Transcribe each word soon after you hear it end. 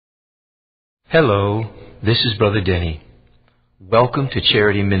Hello, this is Brother Denny. Welcome to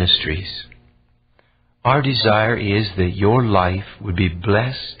Charity Ministries. Our desire is that your life would be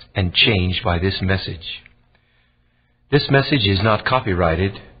blessed and changed by this message. This message is not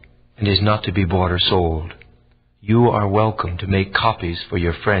copyrighted and is not to be bought or sold. You are welcome to make copies for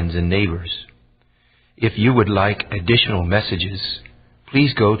your friends and neighbors. If you would like additional messages,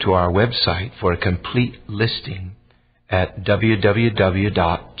 please go to our website for a complete listing at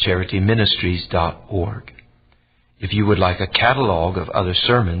www.charityministries.org. If you would like a catalog of other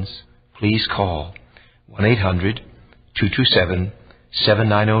sermons, please call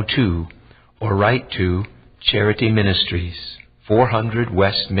 1-800-227-7902 or write to Charity Ministries, 400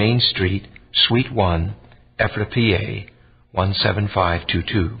 West Main Street, Suite 1, Ephrata, PA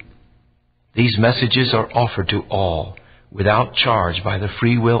 17522. These messages are offered to all without charge by the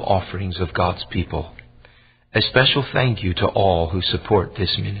free will offerings of God's people. A special thank you to all who support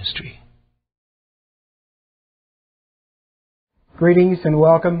this ministry. Greetings and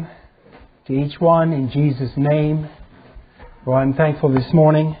welcome to each one in Jesus' name. For I'm thankful this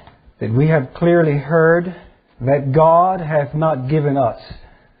morning that we have clearly heard that God hath not given us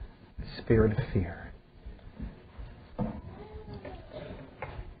the spirit of fear.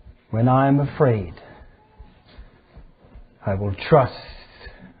 When I am afraid, I will trust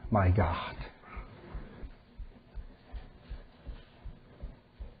my God.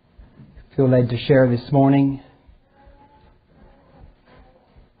 I feel led to share this morning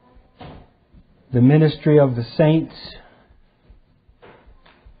the ministry of the saints.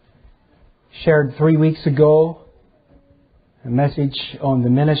 Shared 3 weeks ago a message on the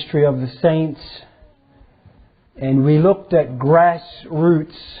ministry of the saints, and we looked at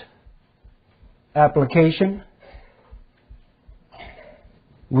grassroots application.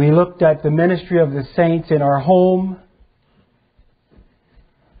 We looked at the ministry of the saints in our home.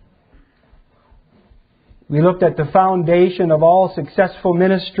 We looked at the foundation of all successful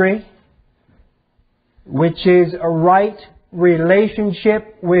ministry, which is a right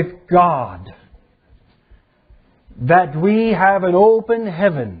relationship with God. That we have an open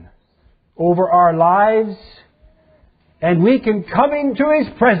heaven over our lives and we can come into His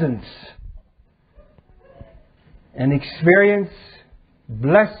presence and experience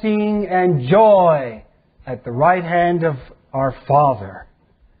blessing and joy at the right hand of our Father.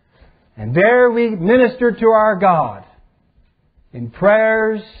 And there we minister to our God in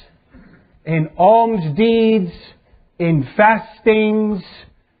prayers, in alms deeds, in fastings,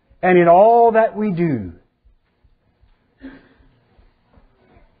 and in all that we do.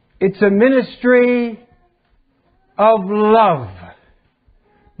 It's a ministry of love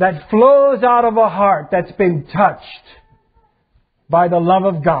that flows out of a heart that's been touched by the love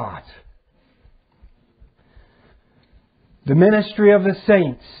of God. The ministry of the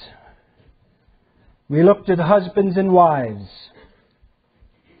saints. We looked at husbands and wives.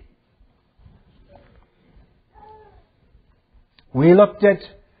 We looked at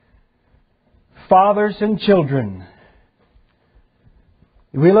fathers and children.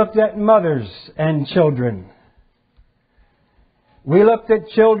 We looked at mothers and children. We looked at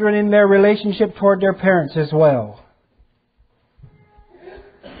children in their relationship toward their parents as well.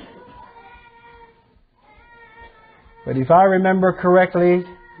 But if I remember correctly,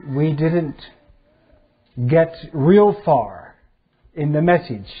 we didn't get real far in the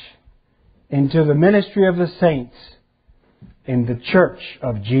message into the ministry of the saints in the church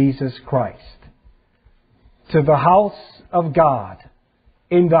of Jesus Christ. To the house of God,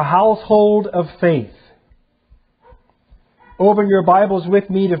 in the household of faith. Open your Bibles with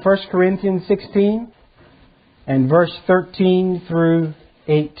me to 1 Corinthians 16 and verse 13 through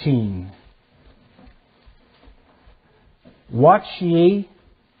 18. Watch ye,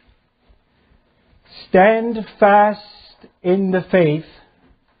 stand fast in the faith,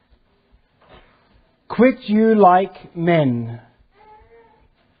 quit you like men,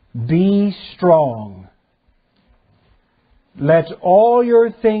 be strong. Let all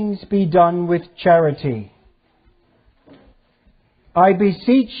your things be done with charity. I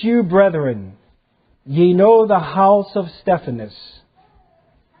beseech you, brethren, ye know the house of Stephanus,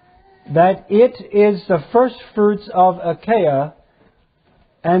 that it is the firstfruits of Achaia,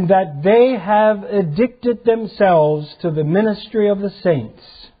 and that they have addicted themselves to the ministry of the saints.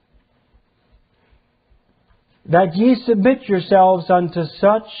 That ye submit yourselves unto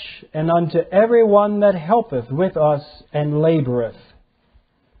such, and unto every one that helpeth with us and laboureth.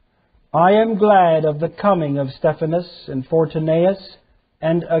 I am glad of the coming of Stephanus and Fortunatus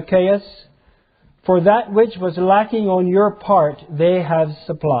and Achaeus, for that which was lacking on your part they have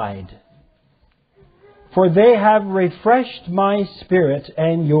supplied. For they have refreshed my spirit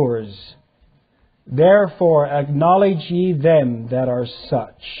and yours, Therefore acknowledge ye them that are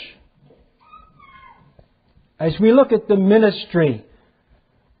such. As we look at the ministry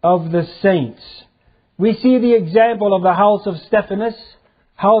of the saints, we see the example of the house of Stephanus,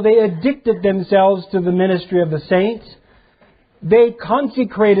 how they addicted themselves to the ministry of the saints. They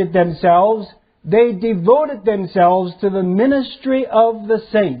consecrated themselves. They devoted themselves to the ministry of the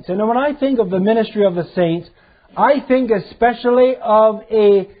saints. And when I think of the ministry of the saints, I think especially of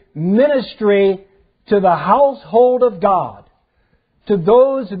a ministry to the household of God, to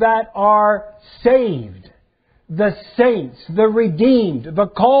those that are saved, the saints, the redeemed, the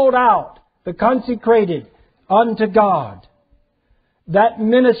called out, the consecrated unto God. That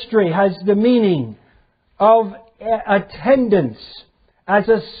ministry has the meaning of attendance as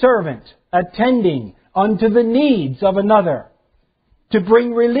a servant, attending unto the needs of another, to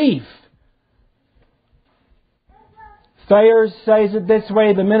bring relief. Thayer says it this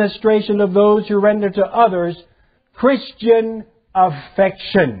way: the ministration of those who render to others Christian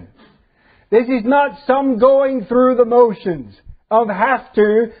affection. This is not some going through the motions of have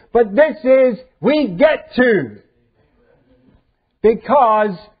to, but this is we get to.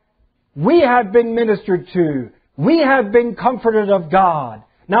 Because we have been ministered to. We have been comforted of God.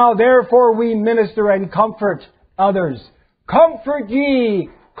 Now therefore we minister and comfort others. Comfort ye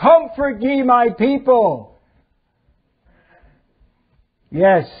my people.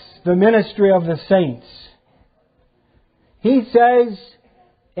 Yes, the ministry of the saints. He says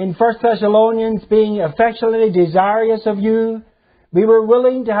in 1 Thessalonians, being affectionately desirous of you, we were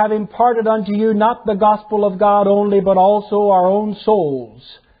willing to have imparted unto you not the gospel of God only, but also our own souls,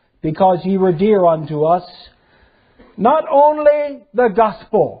 because ye were dear unto us. Not only the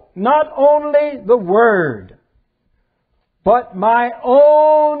gospel, not only the word, but my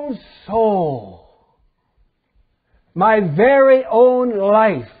own soul, my very own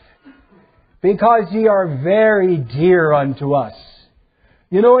life, because ye are very dear unto us.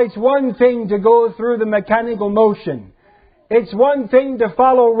 You know, it's one thing to go through the mechanical motion. It's one thing to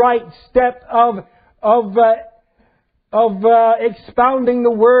follow right step of expounding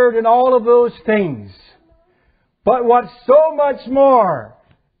the Word and all of those things. But what's so much more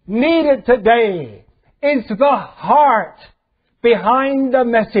needed today is the heart behind the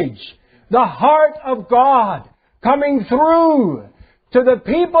message. The heart of God coming through to the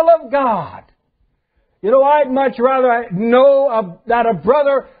people of God. You know, I'd much rather know that a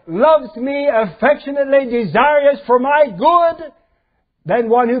brother loves me affectionately, desirous for my good, than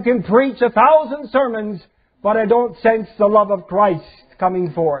one who can preach 1,000 sermons, but I don't sense the love of Christ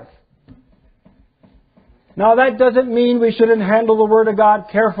coming forth. Now that doesn't mean we shouldn't handle the Word of God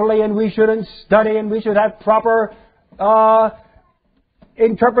carefully, and we shouldn't study, and we should have proper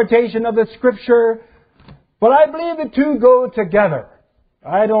interpretation of the Scripture. But I believe the two go together.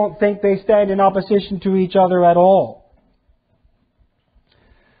 I don't think they stand in opposition to each other at all.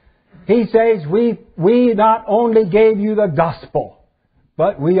 He says, we not only gave you the gospel,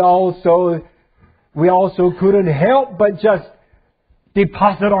 but we also couldn't help but just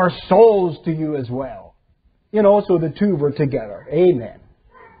deposit our souls to you as well. You know, so the two were together. Amen.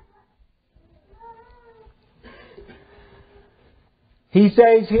 He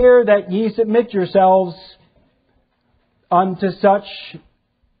says here that ye submit yourselves unto such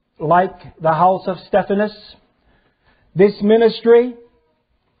like the house of Stephanus. This ministry,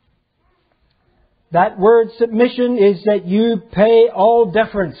 that word submission is that you pay all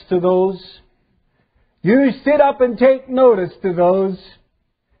deference to those. You sit up and take notice to those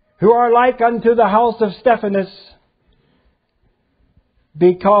who are like unto the house of Stephanus,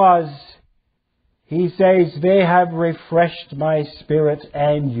 because he says, they have refreshed my spirit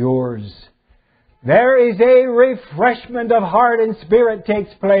and yours. There is a refreshment of heart and spirit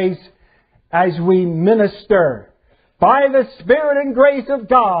takes place as we minister by the Spirit and grace of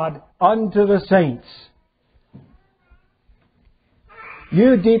God unto the saints.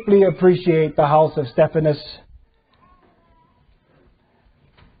 You deeply appreciate the house of Stephanus.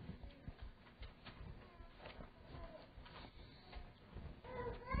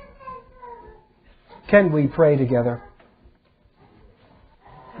 Can we pray together?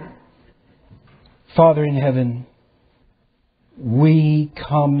 Father in heaven, we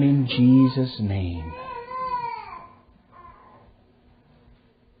come in Jesus' name.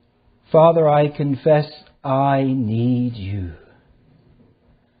 Father, I confess I need you.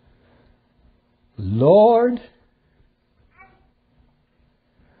 Lord,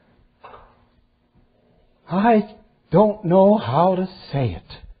 I don't know how to say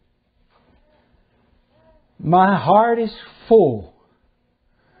it. My heart is full.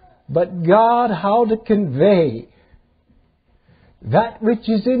 But God, how to convey that which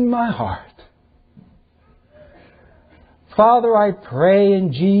is in my heart. Father, I pray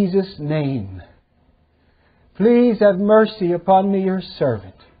in Jesus' name, please have mercy upon me, your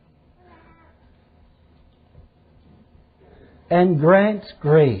servant, and grant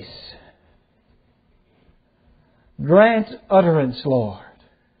grace. Grant utterance, Lord.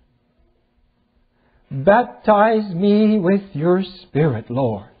 Baptize me with your Spirit,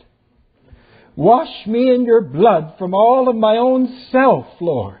 Lord. Wash me in your blood from all of my own self,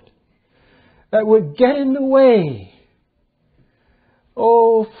 Lord, that would get in the way.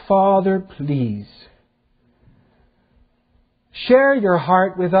 Oh, Father, please, share your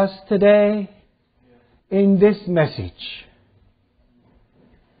heart with us today in this message.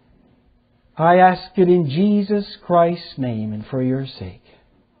 I ask it in Jesus Christ's name and for your sake.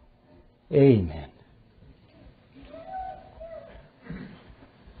 Amen.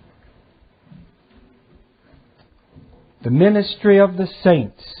 The ministry of the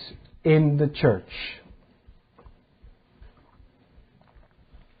saints in the church.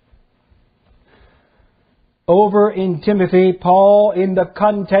 Over in Timothy, Paul, in the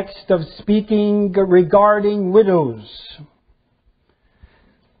context of speaking regarding widows,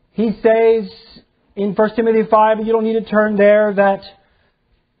 he says in 1 Timothy 5, you don't need to turn there, that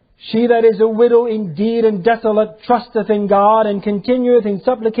she that is a widow indeed and desolate trusteth in God and continueth in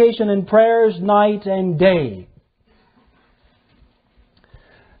supplication and prayers night and day.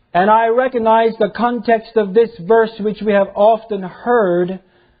 And I recognize the context of this verse, which we have often heard,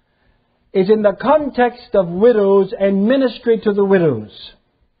 is in the context of widows and ministry to the widows.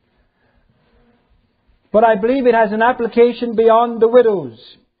 But I believe it has an application beyond the widows.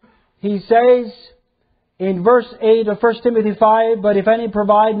 He says in verse 8 of 1 Timothy 5, but if any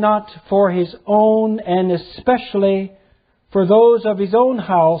provide not for his own, and especially for those of his own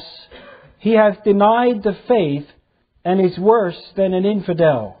house, he hath denied the faith, and is worse than an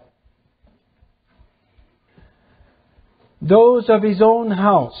infidel. Those of his own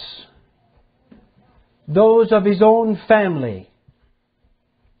house, those of his own family.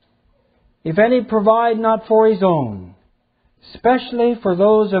 If any provide not for his own, especially for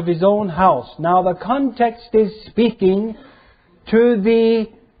those of his own house. Now the context is speaking to the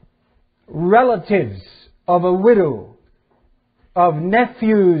relatives of a widow, of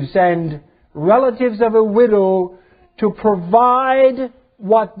nephews and relatives of a widow, to provide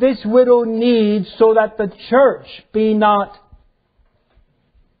what this widow needs so that the church be not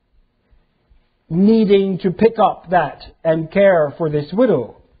needing to pick up that and care for this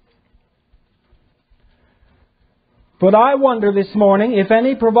widow. But I wonder this morning, if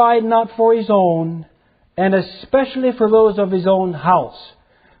any provide not for his own, and especially for those of his own house.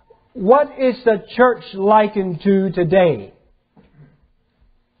 What is the church likened to today?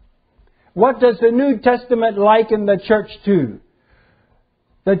 What does the New Testament liken the church to?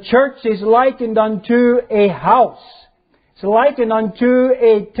 The church is likened unto a house. It's likened unto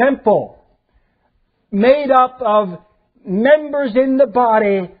a temple made up of members in the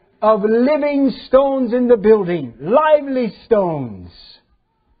body, of living stones in the building, lively stones.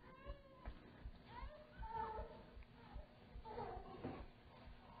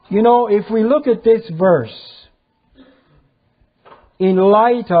 You know, if we look at this verse in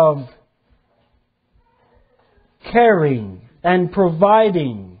light of caring and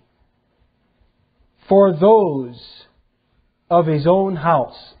providing for those of his own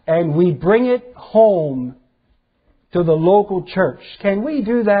house, and we bring it home to the local church, can we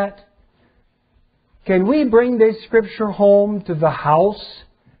do that? Can we bring this scripture home to the house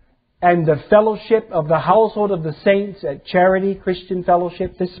and the fellowship of the household of the saints at Charity Christian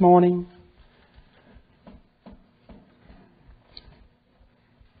Fellowship this morning?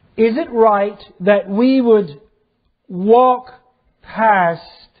 Is it right that we would walk past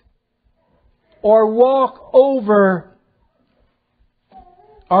or walk over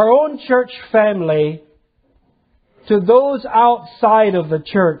our own church family to those outside of the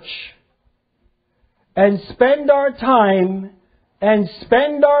church and spend our time and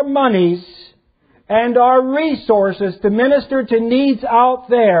spend our monies and our resources to minister to needs out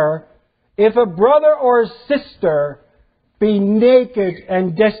there if a brother or sister be naked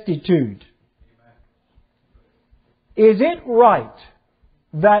and destitute? Is it right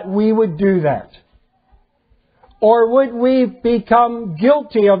that we would do that? Or would we become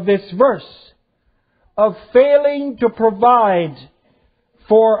guilty of this verse, of failing to provide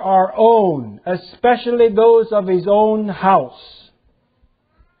for our own, especially those of his own house?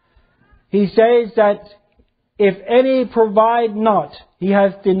 He says that if any provide not, he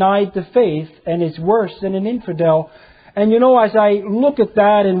hath denied the faith and is worse than an infidel. And you know, as I look at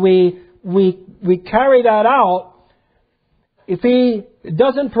that and we carry that out, if he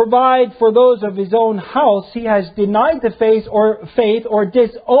doesn't provide for those of his own house, he has denied the faith or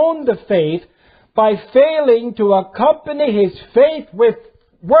disowned the faith by failing to accompany his faith with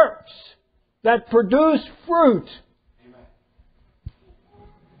works that produce fruit.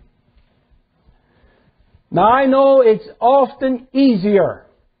 Now I know it's often easier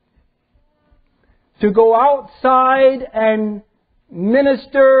to go outside and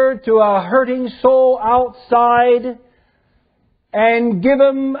minister to a hurting soul outside and give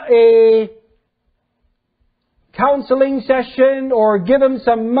them a counseling session or give them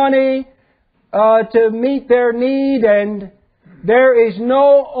some money to meet their need, and there is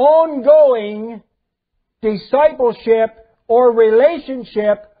no ongoing discipleship or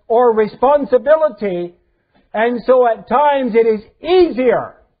relationship or responsibility. And so at times it is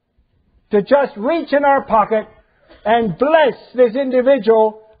easier to just reach in our pocket and bless this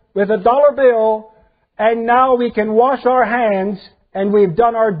individual with a dollar bill, and now we can wash our hands and we've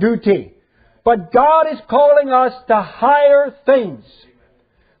done our duty. But God is calling us to higher things.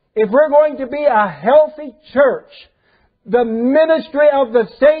 If we're going to be a healthy church, the ministry of the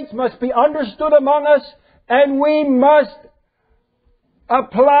saints must be understood among us, and we must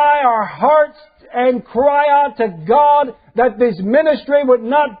apply our hearts and cry out to God that this ministry would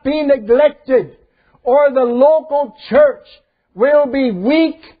not be neglected, or the local church will be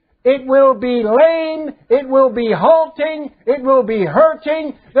weak, it will be lame, it will be halting, it will be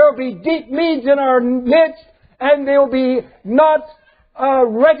hurting, there will be deep needs in our midst, and they'll be not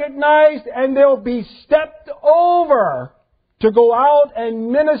recognized, and they'll be stepped over to go out and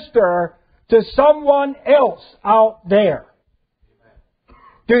minister to someone else out there.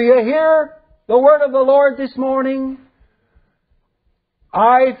 Do you hear the word of the Lord this morning?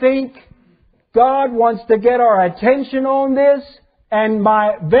 I think God wants to get our attention on this, and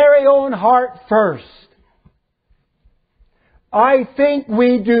my very own heart first. I think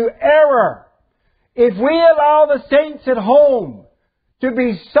we do error if we allow the saints at home to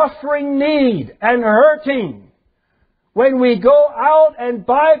be suffering need and hurting when we go out and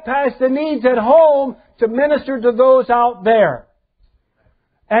bypass the needs at home to minister to those out there.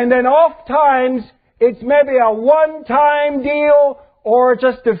 And then oft times it's maybe a one-time deal or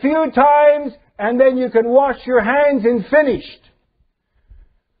just a few times, and then you can wash your hands and finished.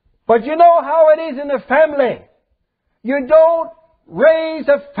 But you know how it is in a family. You don't raise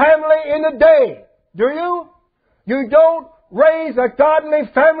a family in a day, do you? You don't raise a godly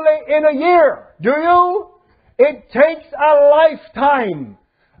family in a year, do you? It takes a lifetime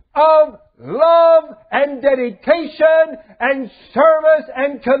of love and dedication and service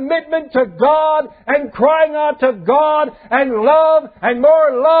and commitment to God and crying out to God and love and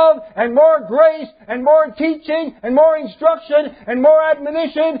more grace and more teaching and more instruction and more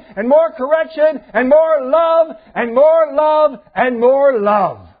admonition and more correction and more love and more love and more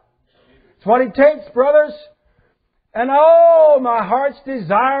love. It's what it takes, brothers. And oh, my heart's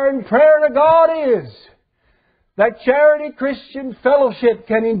desire and prayer to God is that Charity Christian Fellowship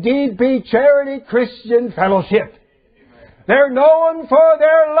can indeed be Charity Christian Fellowship. They're known for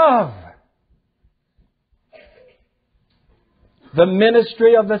their love. The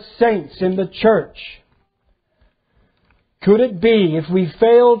ministry of the saints in the church. Could it be, if we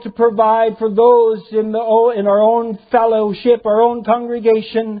fail to provide for those in our own fellowship, our own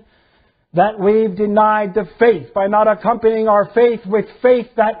congregation, that we've denied the faith by not accompanying our faith with faith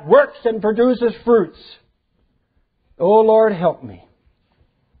that works and produces fruits? Oh, Lord, help me.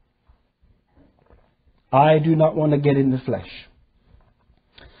 I do not want to get in the flesh.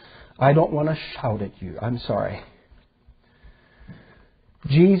 I don't want to shout at you. I'm sorry.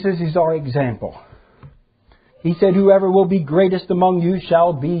 Jesus is our example. He said, whoever will be greatest among you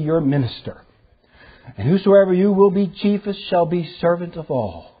shall be your minister. And whosoever you will be chiefest shall be servant of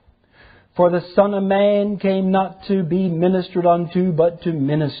all. For the Son of Man came not to be ministered unto, but to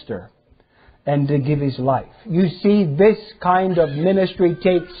minister, and to give His life. You see, this kind of ministry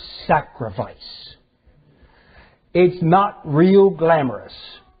takes sacrifice. It's not real glamorous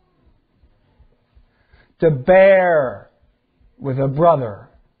to bear with a brother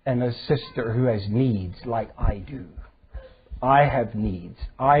and a sister who has needs like I do. I have needs.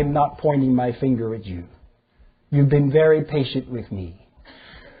 I'm not pointing my finger at you. You've been very patient with me.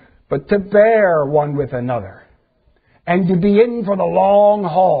 But to bear one with another and to be in for the long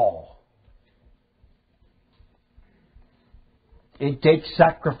haul, it takes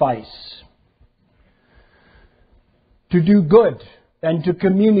sacrifice. To do good and to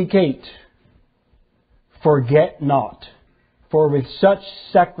communicate, forget not, for with such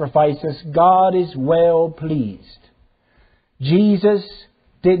sacrifices God is well pleased. Jesus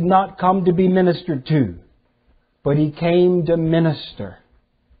did not come to be ministered to, but He came to minister.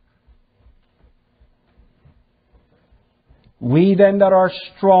 We then that are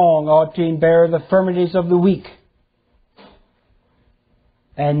strong ought to bear the infirmities of the weak,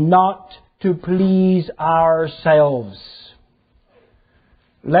 and not to please ourselves.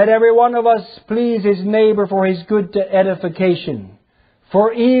 Let every one of us please his neighbor for his good to edification.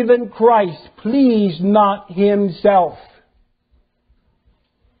 For even Christ pleased not Himself.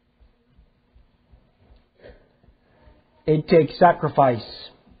 It takes sacrifice.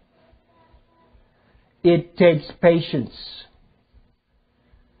 It takes patience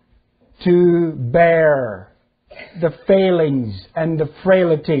to bear the failings and the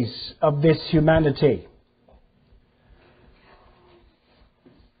frailties of this humanity.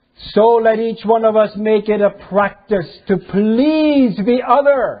 So let each one of us make it a practice to please the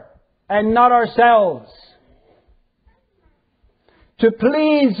other and not ourselves. To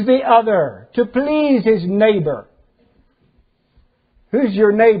please the other, to please his neighbor. Who's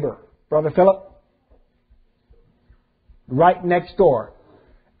your neighbor, Brother Philip? Right next door.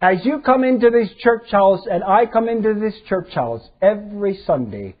 As you come into this church house, and I come into this church house every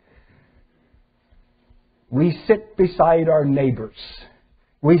Sunday, we sit beside our neighbors.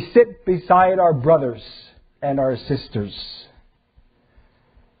 We sit beside our brothers and our sisters.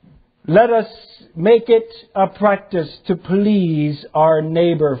 Let us make it a practice to please our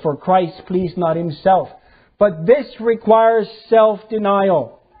neighbor, for Christ pleased not Himself. But this requires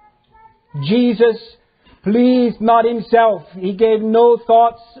self-denial. Jesus pleased not Himself. He gave no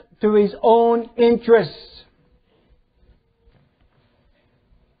thoughts to His own interests.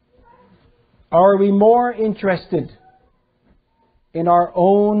 Are we more interested in our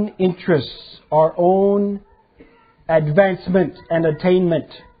own interests, our own advancement and attainment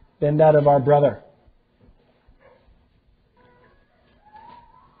than that of our brother?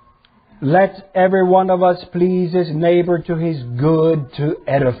 Let every one of us please his neighbor to his good, to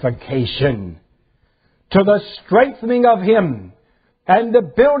edification, to the strengthening of him and the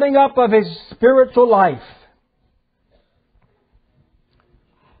building up of his spiritual life.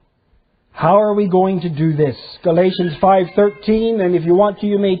 How are we going to do this? Galatians 5:13, and if you want to,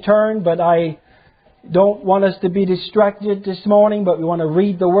 you may turn, but I don't want us to be distracted this morning, but we want to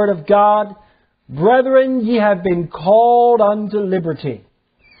read the Word of God. Brethren, ye have been called unto liberty.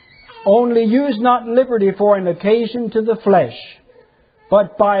 Only use not liberty for an occasion to the flesh,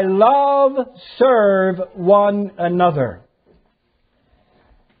 but by love serve one another.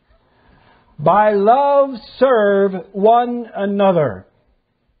 By love serve one another.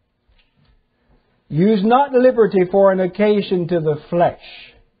 Use not liberty for an occasion to the flesh.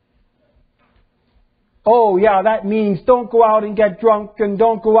 Oh, yeah, that means don't go out and get drunk, and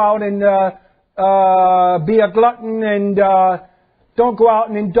don't go out and be a glutton, and don't go out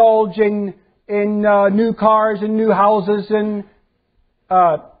and indulge in new cars and new houses, and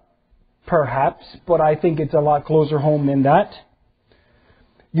perhaps, but I think it's a lot closer home than that.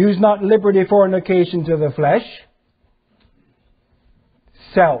 Use not liberty for an occasion to the flesh.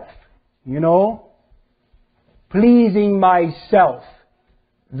 Self, pleasing myself.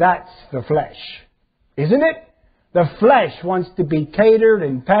 That's the flesh, isn't it? The flesh wants to be catered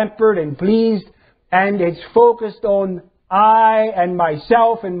and pampered and pleased, and it's focused on I and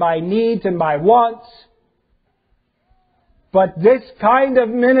myself and my needs and my wants. But this kind of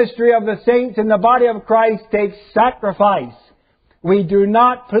ministry of the saints in the body of Christ takes sacrifice. We do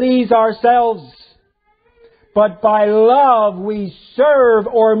not please ourselves, but by love we serve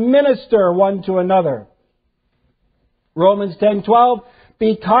or minister one to another. Romans 10:12,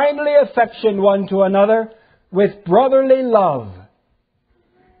 be kindly affectioned one to another with brotherly love,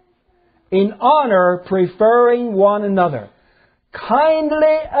 in honor preferring one another.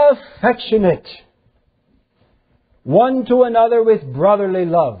 Kindly affectionate one to another with brotherly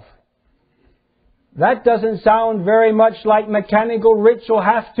love. That doesn't sound very much like mechanical ritual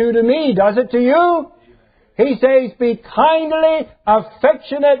have to me, does it to you? He says, be kindly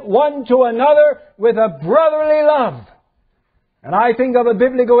affectionate one to another with a brotherly love. And I think of a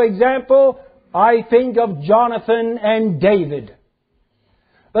biblical example, I think of Jonathan and David.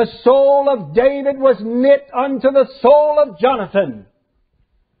 The soul of David was knit unto the soul of Jonathan.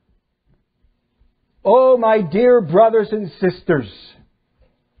 Oh, my dear brothers and sisters,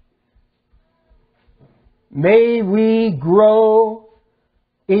 may we grow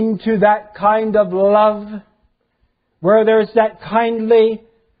into that kind of love where there's that kindly,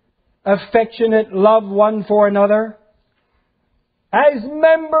 affectionate love one for another as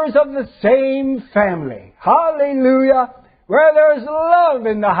members of the same family. Hallelujah! Where there's love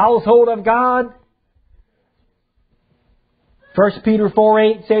in the household of God. 1 Peter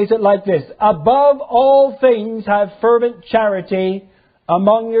 4:8 says it like this: above all things have fervent charity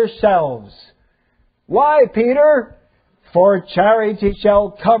among yourselves. Why, Peter? For charity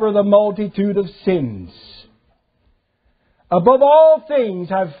shall cover the multitude of sins. Above all things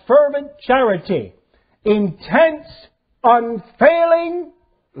have fervent charity, intense, unfailing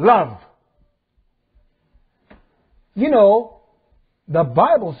love. You know, the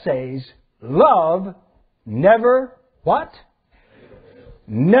Bible says love never what?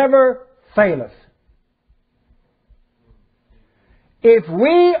 Never faileth. If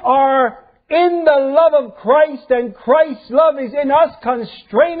we are in the love of Christ and Christ's love is in us,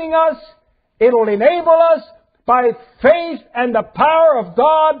 constraining us, it'll enable us by faith and the power of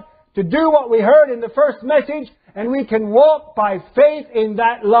God to do what we heard in the first message, and we can walk by faith in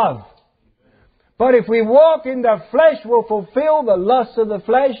that love. But if we walk in the flesh, we'll fulfill the lusts of the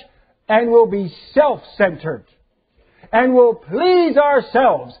flesh and we'll be self-centered. And we'll please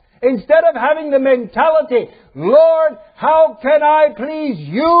ourselves instead of having the mentality, Lord, how can I please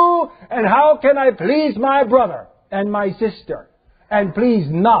you and how can I please my brother and my sister and please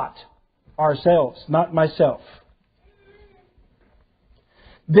not ourselves, not myself.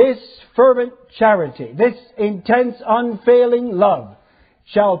 This fervent charity, this intense, unfailing love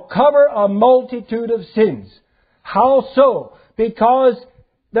shall cover a multitude of sins. How so? Because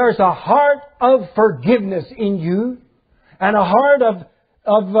there's a heart of forgiveness in you and a heart of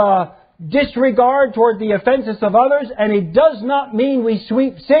disregard toward the offenses of others, and it does not mean we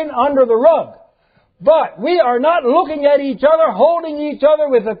sweep sin under the rug. But we are not looking at each other, holding each other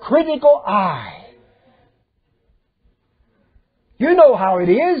with a critical eye. You know how it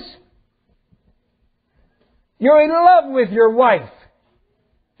is. You're in love with your wife.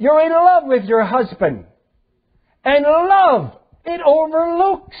 You're in love with your husband. And love, it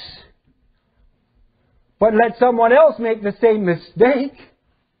overlooks. But let someone else make the same mistake.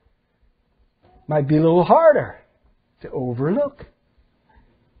 Might be a little harder to overlook.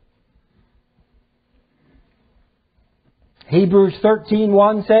 Hebrews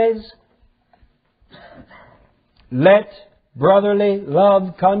 13:1 says, let brotherly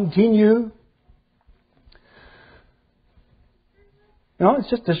love continue. No, it's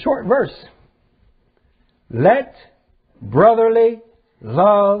just a short verse. Let brotherly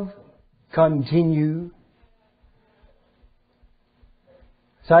love continue.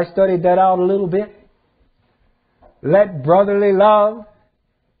 So I studied that out a little bit. Let brotherly love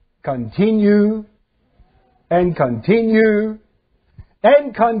continue and continue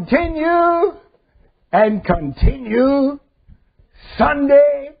and continue and continue.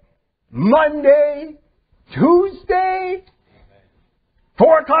 Sunday, Monday, Tuesday,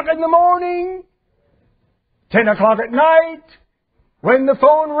 4 o'clock in the morning, 10 o'clock at night, when the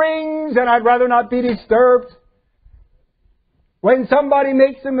phone rings and I'd rather not be disturbed, when somebody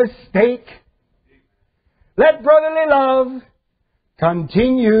makes a mistake. Let brotherly love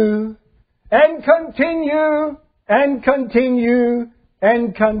continue and continue and continue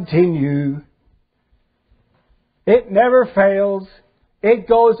and continue. It never fails. It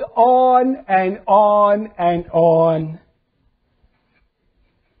goes on and on and on.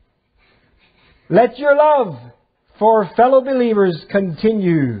 Let your love for fellow believers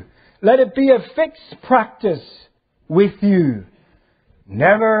continue. Let it be a fixed practice with you.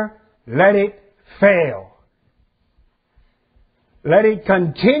 Never let it fail. Let it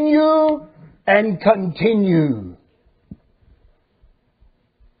continue and continue.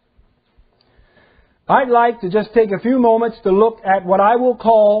 I'd like to just take a few moments to look at what I will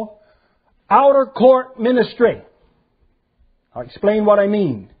call outer court ministry. I'll explain what I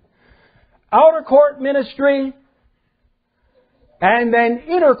mean. Outer court ministry and then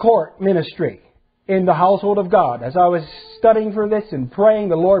inner court ministry in the household of God. As I was studying for this and praying,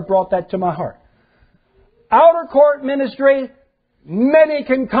 the Lord brought that to my heart. Outer court ministry, many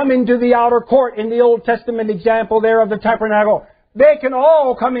can come into the outer court. In the Old Testament example there of the tabernacle, they can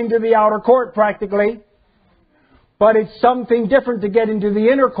all come into the outer court practically. But it's something different to get into the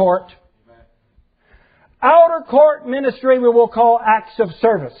inner court. Outer court ministry we will call acts of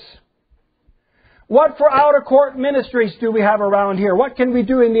service. What for outer court ministries do we have around here? What can we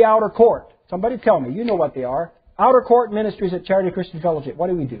do in the outer court? Somebody tell me. You know what they are. Outer court ministries at Charity Christian Fellowship. What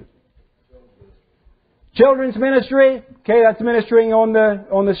do we do? Children's ministry. Okay, that's ministering on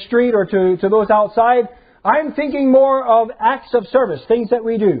the street or to those outside. I'm thinking more of acts of service, things that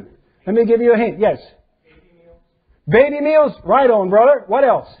we do. Let me give you a hint. Yes. Baby meals. Baby meals. Right on, brother. What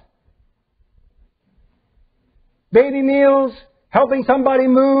else? Baby meals. Helping somebody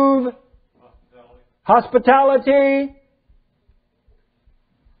move. Hospitality.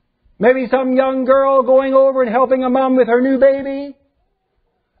 Maybe some young girl going over and helping a mom with her new baby.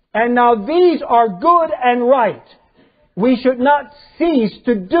 And now these are good and right. We should not cease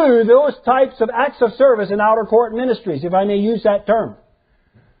to do those types of acts of service in outer court ministries, if I may use that term.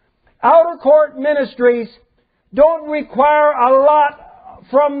 Outer court ministries don't require a lot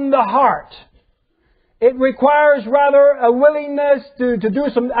from the heart. It requires rather a willingness to do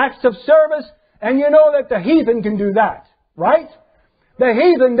some acts of service, and you know that the heathen can do that, right? The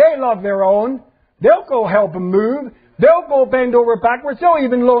heathen, they love their own. They'll go help them move. They'll go bend over backwards. They'll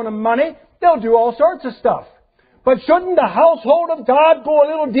even loan them money. They'll do all sorts of stuff. But shouldn't the household of God go a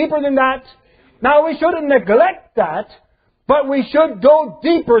little deeper than that? Now, we shouldn't neglect that, but we should go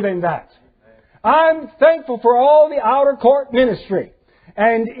deeper than that. I'm thankful for all the outer court ministry.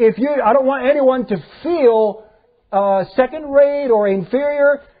 And I don't want anyone to feel second rate or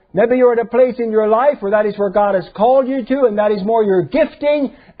inferior. Maybe you're at a place in your life where that is where God has called you to, and that is more your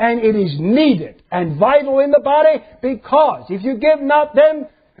gifting, and it is needed and vital in the body, because if you give not them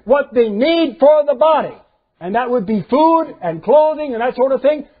what they need for the body, and that would be food and clothing and that sort of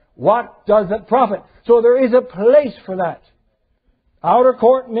thing, what does it profit? So there is a place for that. Outer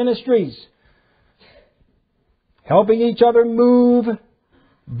court ministries. Helping each other move,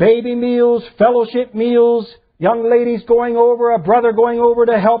 baby meals, fellowship meals, young ladies going over, a brother going over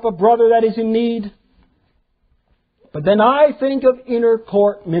to help a brother that is in need. But then I think of inner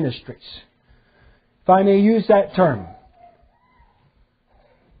court ministries, if I may use that term.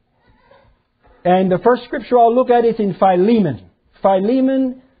 And the first scripture I'll look at is in Philemon.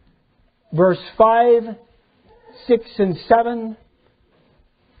 Philemon, verse 5, 6, and 7.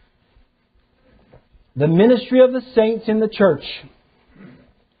 The ministry of the saints in the church.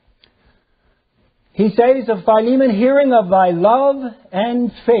 He says of Philemon, hearing of thy love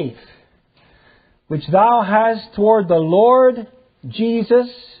and faith, which thou hast toward the Lord Jesus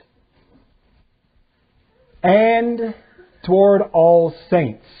and toward all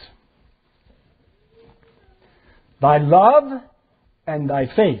saints. Thy love and thy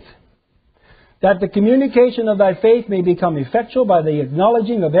faith, that the communication of thy faith may become effectual by the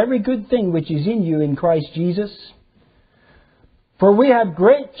acknowledging of every good thing which is in you in Christ Jesus. For we have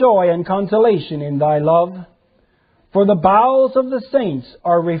great joy and consolation in thy love, for the bowels of the saints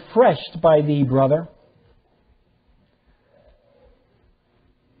are refreshed by thee, brother.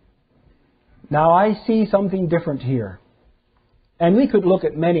 Now I see something different here. And we could look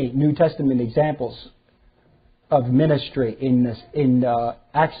at many New Testament examples of ministry in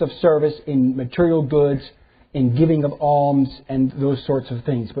acts of service, in material goods, in giving of alms, and those sorts of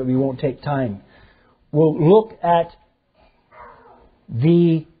things. But we won't take time. We'll look at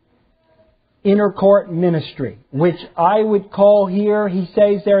the inner court ministry, which I would call here, he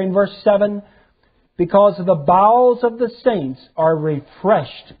says there in verse 7, because the bowels of the saints are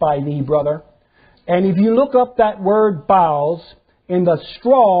refreshed by thee, brother. And if you look up that word bowels, in the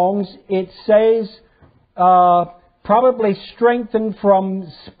Strong's, it says probably strengthened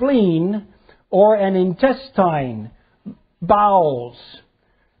from spleen or an intestine, bowels.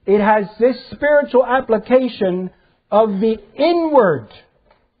 It has this spiritual application of the inward.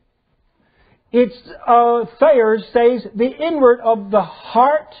 It's, Thayers says, the inward of the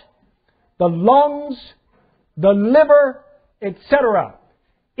heart, the lungs, the liver, etc.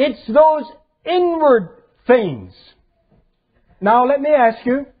 It's those inward things. Now let me ask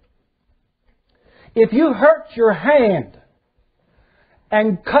you, if you hurt your hand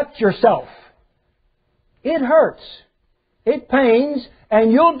and cut yourself, it hurts, it pains,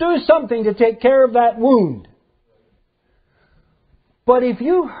 and you'll do something to take care of that wound. But if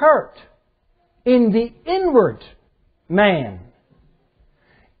you hurt in the inward man,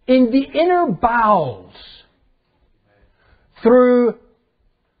 in the inner bowels, through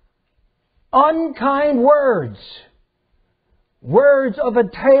unkind words, words of a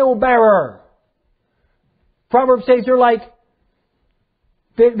talebearer. Proverbs says they're like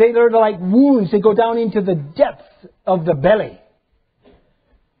wounds. They go down into the depth of the belly.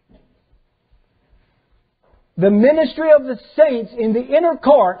 The ministry of the saints in the inner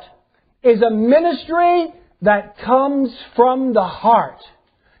court is a ministry that comes from the heart.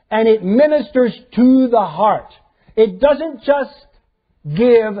 And it ministers to the heart. It doesn't just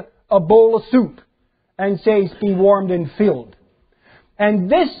give a bowl of soup and says, be warmed and filled. And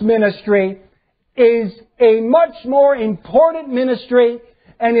this ministry is a much more important ministry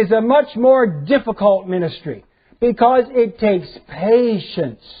and is a much more difficult ministry because it takes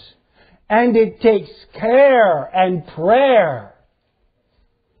patience and it takes care and prayer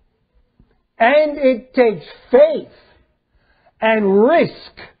and it takes faith and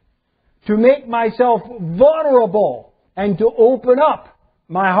risk to make myself vulnerable and to open up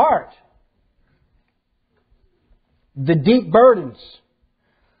my heart. The deep burdens,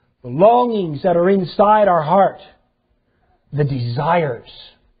 the longings that are inside our heart, the desires,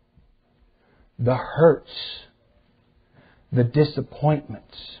 the hurts, the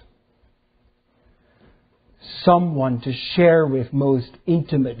disappointments. Someone to share with most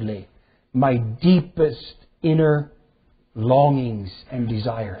intimately my deepest inner longings and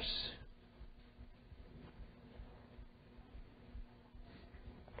desires.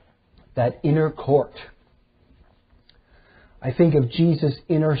 That inner court. I think of Jesus'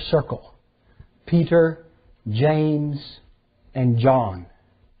 inner circle. Peter, James, and John.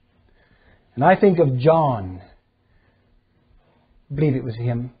 And I think of John, I believe it was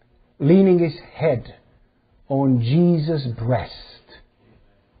him, leaning his head on Jesus' breast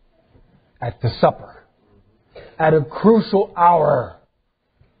at the supper, at a crucial hour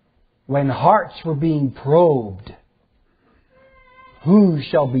when hearts were being probed. Who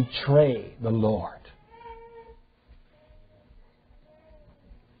shall betray the Lord?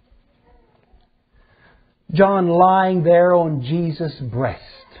 John lying there on Jesus' breast.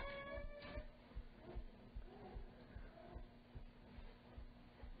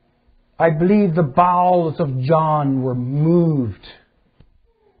 I believe the bowels of John were moved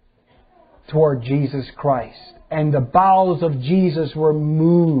toward Jesus Christ, and the bowels of Jesus were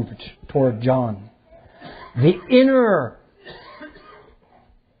moved toward John. The inner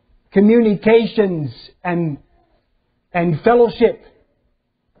communications and fellowship.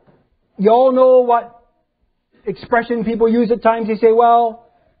 You all know what expression people use at times. They say, well,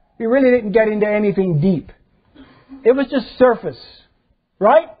 we really didn't get into anything deep. It was just surface.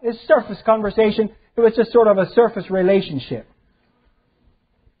 Right? It's surface conversation. It was just sort of a surface relationship.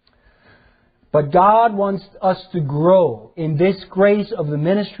 But God wants us to grow in this grace of the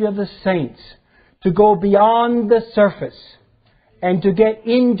ministry of the saints, to go beyond the surface and to get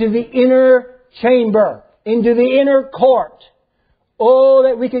into the inner chamber, into the inner court. Oh,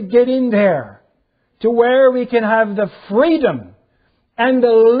 that we could get in there to where we can have the freedom and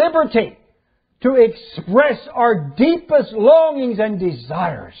the liberty to express our deepest longings and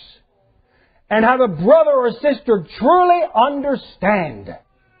desires, and have a brother or sister truly understand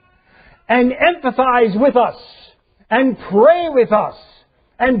and empathize with us and pray with us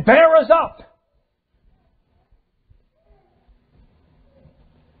and bear us up.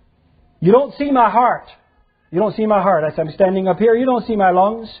 You don't see my heart. You don't see my heart as I'm standing up here. You don't see my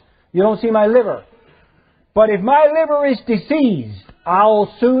lungs. You don't see my liver. But if my liver is diseased,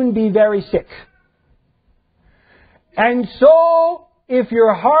 I'll soon be very sick. And so, if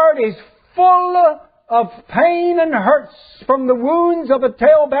your heart is full of pain and hurts from the wounds of a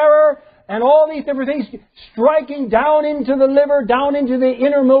talebearer and all these different things striking down into the liver, down into the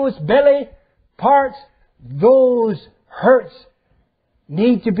innermost belly parts, those hurts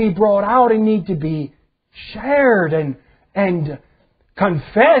need to be brought out and need to be shared and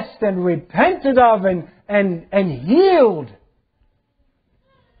confessed and repented of and healed.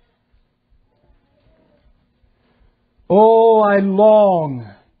 Oh, I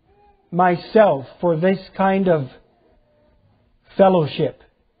long myself for this kind of fellowship.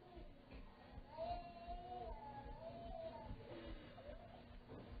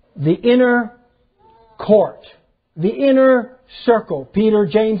 The inner court, the inner circle, Peter,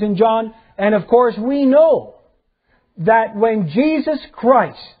 James, and John. And of course, we know that when Jesus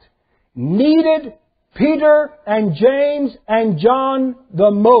Christ needed Peter and James and John the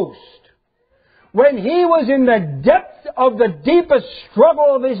most, when He was in the depth of the deepest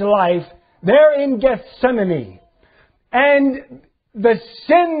struggle of His life, there in Gethsemane, and the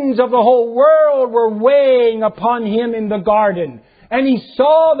sins of the whole world were weighing upon Him in the garden, and He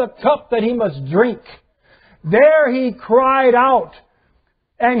saw the cup that He must drink, there He cried out,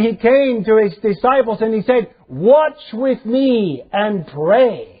 and He came to His disciples and He said, "Watch with me and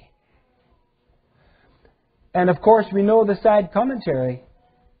pray." And of course we know the sad commentary.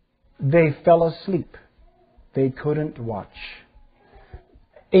 They fell asleep. They couldn't watch.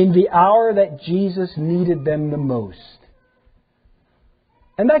 In the hour that Jesus needed them the most.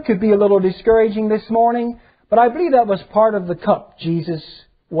 And that could be a little discouraging this morning, but I believe that was part of the cup Jesus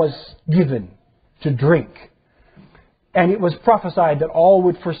was given to drink. And it was prophesied that all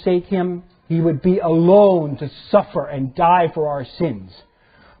would forsake Him. He would be alone to suffer and die for our sins.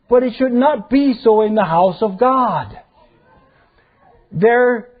 But it should not be so in the house of God.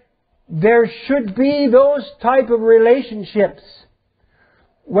 There should be those type of relationships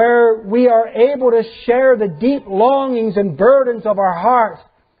where we are able to share the deep longings and burdens of our heart,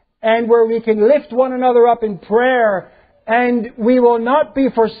 and where we can lift one another up in prayer, and we will not be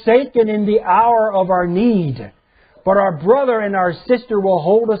forsaken in the hour of our need. But our brother and our sister will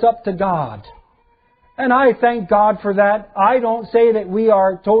hold us up to God. And I thank God for that. I don't say that we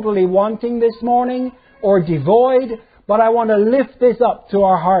are totally wanting this morning or devoid, but I want to lift this up to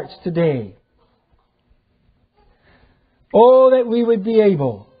our hearts today. Oh, that we would be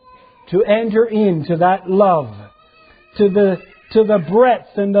able to enter into that love, to the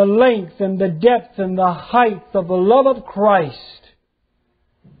breadth and the length and the depth and the height of the love of Christ.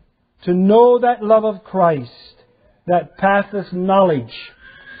 To know that love of Christ that passeth knowledge.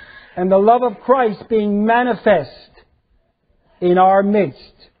 And the love of Christ being manifest in our midst.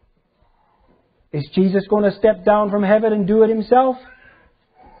 Is Jesus going to step down from heaven and do it Himself?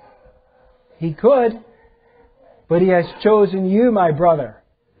 He could. But He has chosen you, my brother.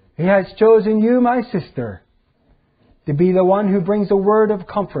 He has chosen you, my sister, to be the one who brings a word of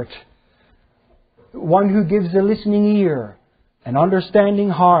comfort. One who gives a listening ear, an understanding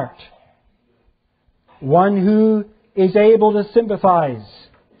heart. One who is able to sympathize.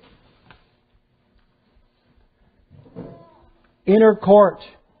 Inner court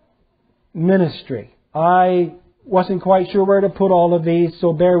ministry. I wasn't quite sure where to put all of these,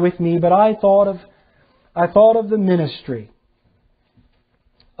 so bear with me, but I thought of the ministry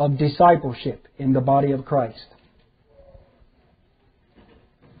of discipleship in the body of Christ.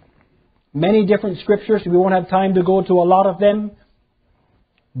 Many different scriptures, we won't have time to go to a lot of them,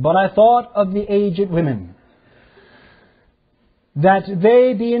 but I thought of the aged women. That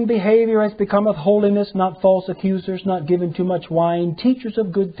they, being behavior as becometh holiness, not false accusers, not given too much wine, teachers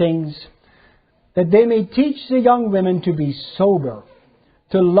of good things, that they may teach the young women to be sober,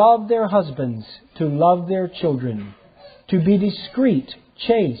 to love their husbands, to love their children, to be discreet,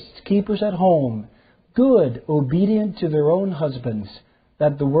 chaste, keepers at home, good, obedient to their own husbands,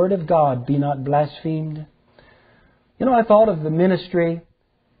 that the word of God be not blasphemed. You know, I thought of the ministry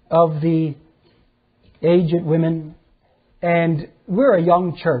of the aged women. And we're a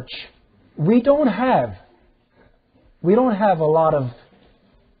young church. We don't have a lot of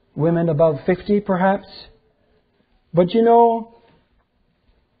women above 50 perhaps. But you know,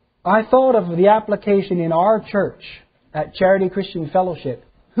 I thought of the application in our church at Charity Christian Fellowship.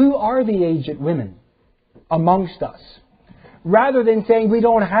 Who are the aged women amongst us? Rather than saying we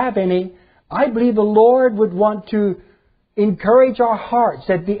don't have any, I believe the Lord would want to encourage our hearts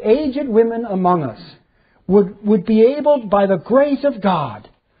that the aged women among us would be able, by the grace of God,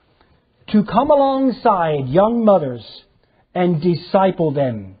 to come alongside young mothers and disciple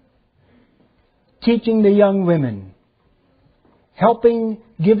them. Teaching the young women. Helping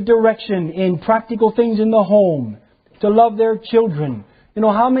give direction in practical things in the home. To love their children. You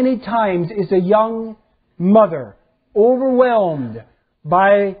know, how many times is a young mother overwhelmed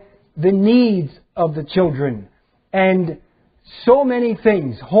by the needs of the children? And so many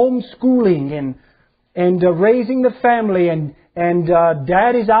things. Homeschooling and raising the family, and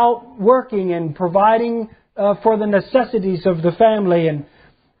dad is out working and providing for the necessities of the family,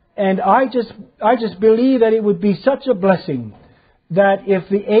 and I just believe that it would be such a blessing that if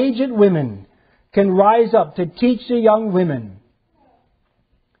the aged women can rise up to teach the young women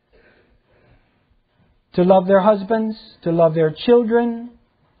to love their husbands, to love their children,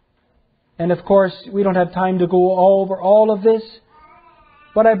 and of course we don't have time to go over all of this,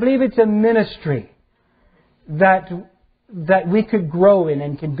 but I believe it's a ministry that we could grow in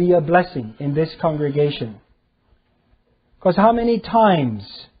and can be a blessing in this congregation. Because how many times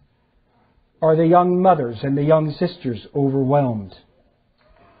are the young mothers and the young sisters overwhelmed?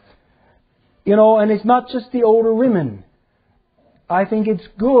 You know, and it's not just the older women. I think it's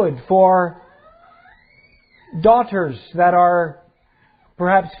good for daughters that are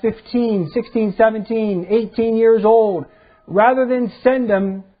perhaps 15, 16, 17, 18 years old. Rather than send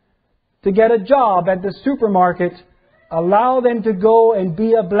them to get a job at the supermarket, allow them to go and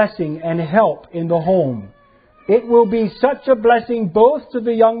be a blessing and help in the home. It will be such a blessing both to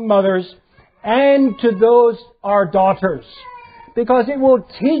the young mothers and to those, our daughters. Because it will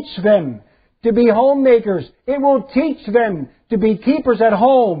teach them to be homemakers. It will teach them to be keepers at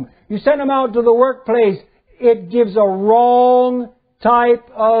home. You send them out to the workplace, it gives a wrong type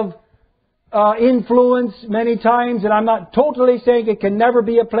of influence many times, and I'm not totally saying it can never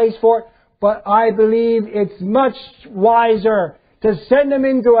be a place for it, but I believe it's much wiser to send them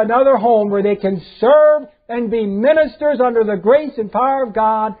into another home where they can serve and be ministers under the grace and power of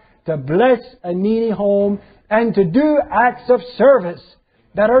God to bless a needy home and to do acts of service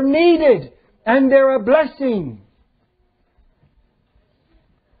that are needed, and they're a blessing.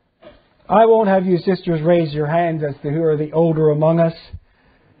 I won't have you sisters raise your hands as to who are the older among us.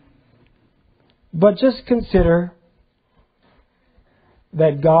 But just consider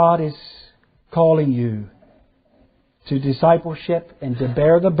that God is calling you to discipleship and to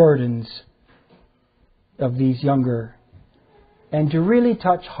bear the burdens of these younger, and to really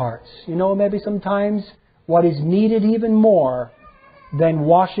touch hearts. You know, maybe sometimes what is needed even more than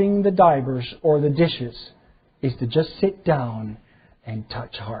washing the diapers or the dishes is to just sit down and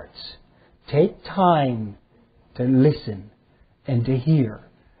touch hearts. Take time to listen and to hear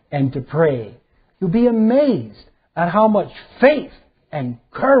and to pray. You'll be amazed at how much faith and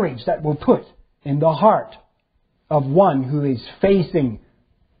courage that will put in the heart of one who is facing,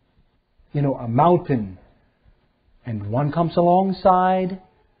 a mountain. And one comes alongside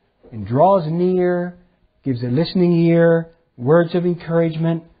and draws near, gives a listening ear, words of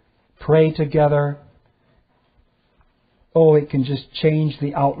encouragement, pray together. Oh, it can just change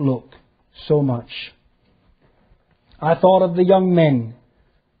the outlook so much. I thought of the young men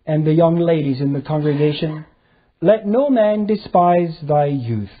and the young ladies in the congregation. Let no man despise thy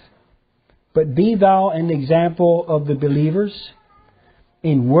youth, but be thou an example of the believers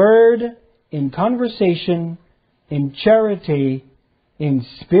in word, in conversation, in charity, in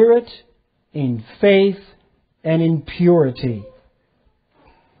spirit, in faith, and in purity.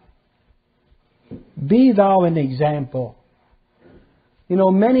 Be thou an example.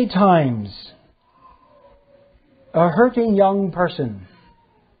 Many times, a hurting young person,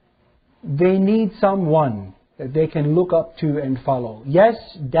 they need someone that they can look up to and follow. Yes,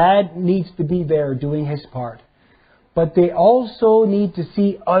 Dad needs to be there doing his part. But they also need to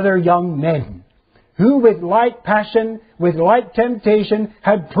see other young men who with like passion, with like temptation,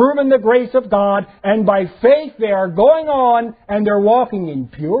 had proven the grace of God, and by faith they are going on and they're walking in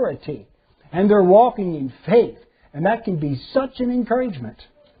purity. And they're walking in faith. And that can be such an encouragement.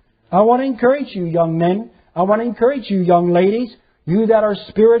 I want to encourage you, young men. I want to encourage you, young ladies. You that are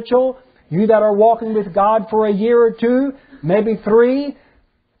spiritual. You that are walking with God for a year or two, maybe 3.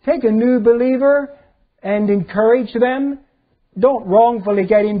 Take a new believer and encourage them. Don't wrongfully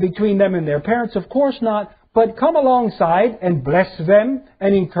get in between them and their parents, of course not. But come alongside and bless them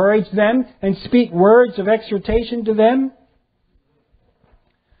and encourage them and speak words of exhortation to them.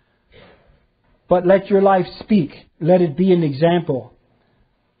 But let your life speak. Let it be an example.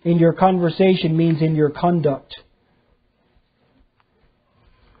 In your conversation means in your conduct.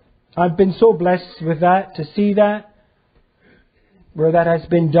 I've been so blessed with that, to see that, where that has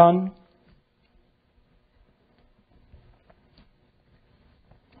been done.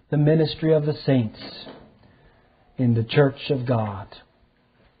 The ministry of the saints in the church of God.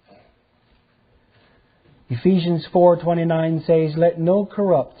 Ephesians 4:29 says, let no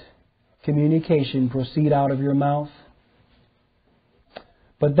corrupt communication proceed out of your mouth,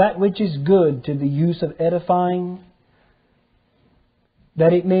 but that which is good to the use of edifying,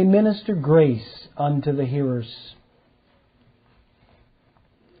 that it may minister grace unto the hearers.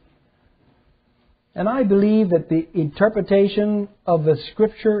 And I believe that the interpretation of the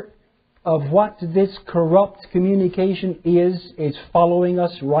Scripture of what this corrupt communication is following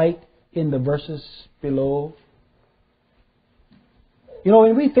us right in the verses below.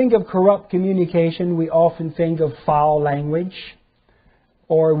 When we think of corrupt communication, we often think of foul language,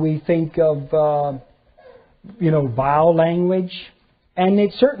 or we think of, vile language. And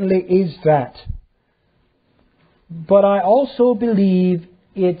it certainly is that. But I also believe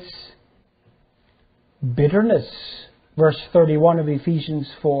it's bitterness. Verse 31 of Ephesians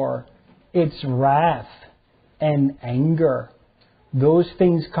 4. It's wrath and anger. Those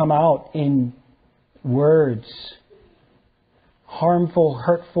things come out in words. Harmful,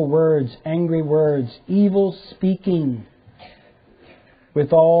 hurtful words, angry words, evil speaking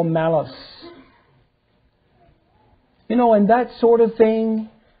with all malice. And that sort of thing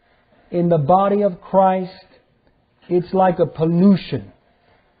in the body of Christ, it's like a pollution.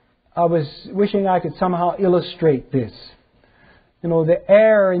 I was wishing I could somehow illustrate this. The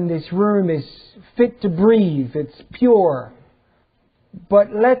air in this room is fit to breathe. It's pure.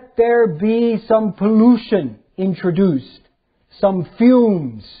 But let there be some pollution introduced, some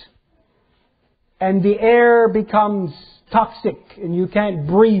fumes, and the air becomes toxic and you can't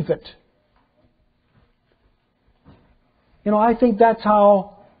breathe it. I think that's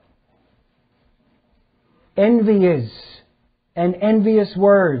how envy is, and envious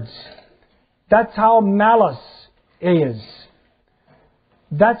words. That's how malice is.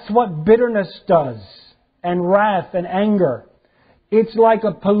 That's what bitterness does, and wrath and anger. It's like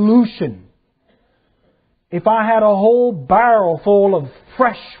a pollution. If I had a whole barrel full of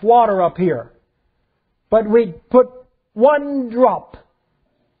fresh water up here, but we put 1 drop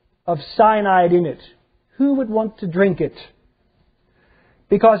of cyanide in it, who would want to drink it?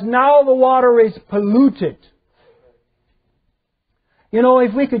 Because now the water is polluted.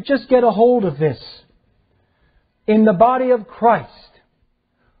 If we could just get a hold of this. in the body of Christ,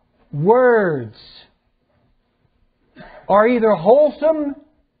 words are either wholesome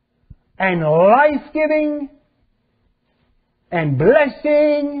and life-giving and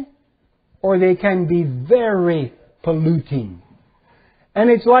blessing, or they can be very polluting. And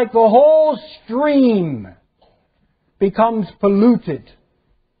it's like the whole stream becomes polluted.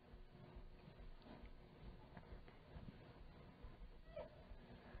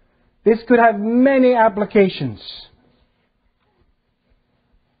 This could have many applications.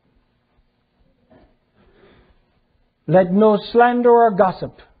 Let no slander or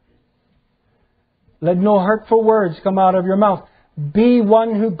gossip, let no hurtful words come out of your mouth. Be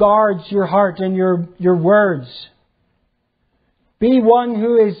one who guards your heart and your words. Be one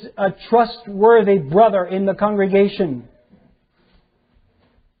who is a trustworthy brother in the congregation.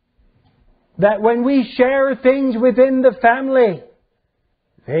 That when we share things within the family,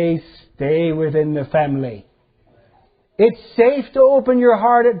 they stay within the family. It's safe to open your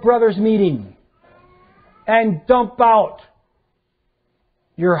heart at brothers' meeting and dump out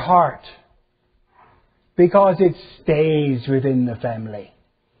your heart, because it stays within the family.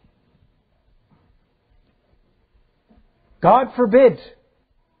 God forbid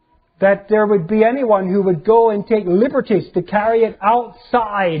that there would be anyone who would go and take liberties to carry it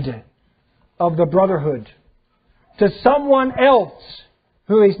outside of the brotherhood to someone else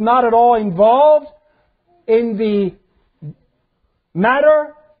who is not at all involved in the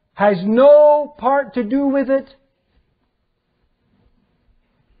matter, has no part to do with it.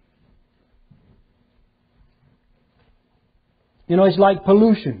 You know, it's like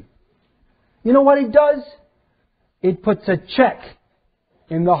pollution. You know what it does? It puts a check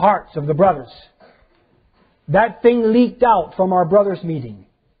in the hearts of the brothers. That thing leaked out from our brothers' meeting.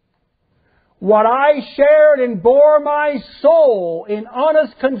 What I shared and bore my soul in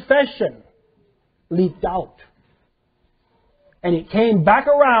honest confession leaked out. And it came back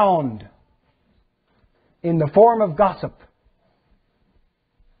around in the form of gossip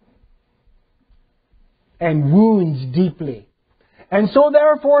and wounds deeply. And so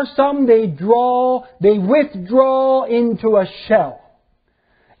therefore some they withdraw into a shell.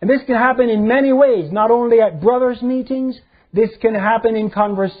 And this can happen in many ways, not only at brothers' meetings. This can happen in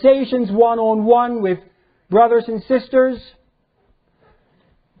conversations one-on-one with brothers and sisters.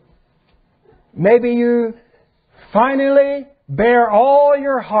 Maybe you finally bare all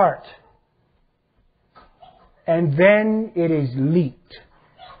your heart, and then it is leaked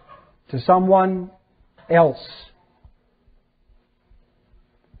to someone else.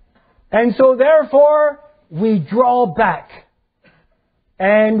 And so therefore, we draw back,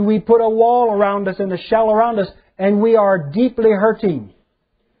 and we put a wall around us and a shell around us, and we are deeply hurting.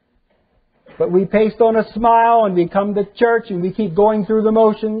 But we paste on a smile, and we come to church, and we keep going through the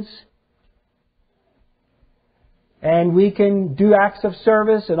motions. And we can do acts of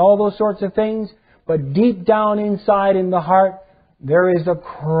service and all those sorts of things. But deep down inside in the heart, there is a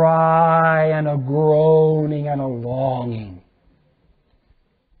cry and a groaning and a longing.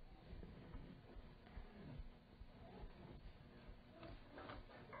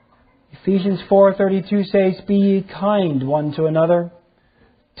 Ephesians 4:32 says, "Be ye kind one to another,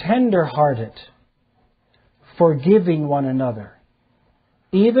 tender-hearted, forgiving one another,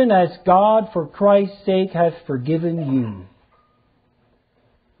 even as God for Christ's sake hath forgiven you."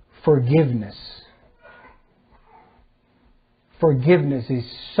 Forgiveness. Forgiveness is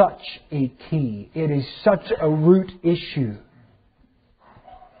such a key. It is such a root issue.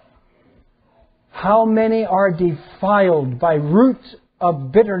 How many are defiled by roots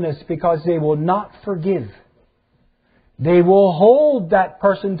of bitterness because they will not forgive? They will hold that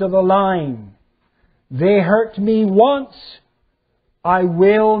person to the line. They hurt me once, I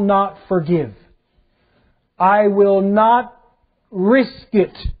will not forgive. I will not risk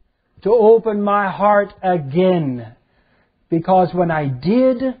it to open my heart again. Because when I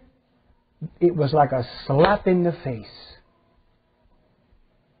did, it was like a slap in the face.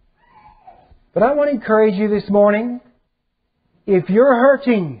 But I want to encourage you this morning, if you're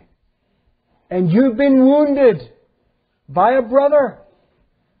hurting and you've been wounded by a brother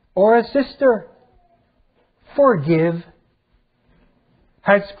or a sister, forgive.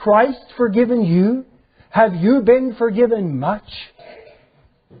 Has Christ forgiven you? Have you been forgiven much?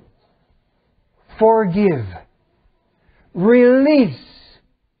 Forgive. Release.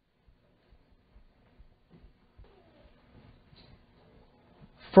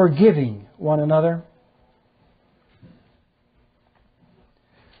 Forgiving one another.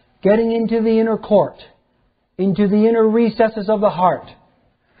 Getting into the inner court, into the inner recesses of the heart.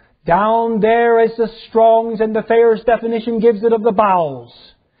 Down there, as the Strong's and the Thayer's definition gives it, of the bowels.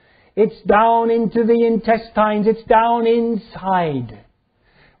 It's down into the intestines. It's down inside.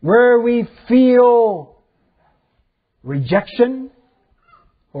 Where we feel rejection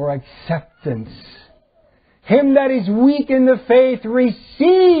or acceptance. Him that is weak in the faith,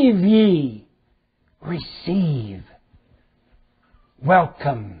 receive ye. Receive.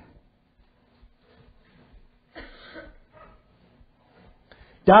 Welcome.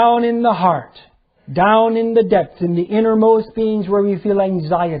 Down in the heart, down in the depths, in the innermost beings where we feel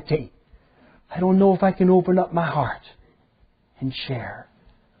anxiety. I don't know if I can open up my heart and share.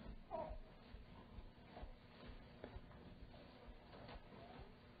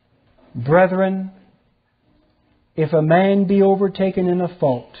 Brethren, if a man be overtaken in a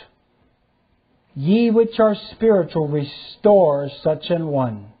fault, ye which are spiritual, restore such an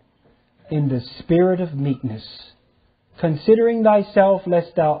one in the spirit of meekness, considering thyself,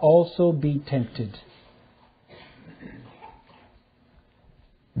 lest thou also be tempted.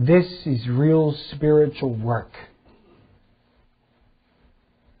 This is real spiritual work.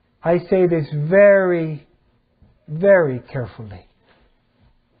 I say this very, very carefully.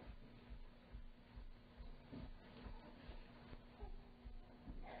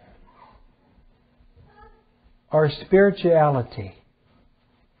 Our spirituality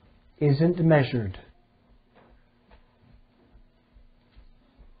isn't measured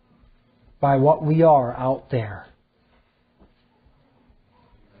by what we are out there,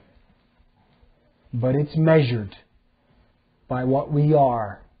 but it's measured by what we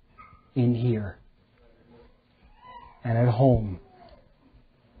are in here and at home.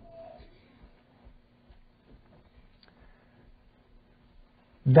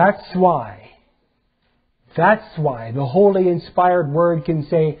 That's why the Holy Inspired Word can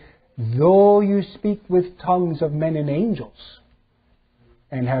say, though you speak with tongues of men and angels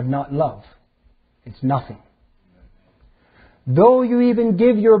and have not love, it's nothing. Though you even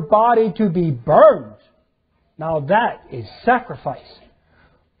give your body to be burned, now that is sacrifice.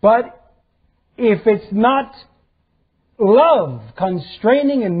 But if it's not love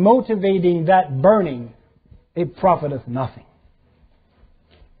constraining and motivating that burning, it profiteth nothing.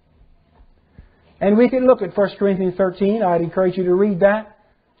 And we can look at 1 Corinthians 13. I'd encourage you to read that.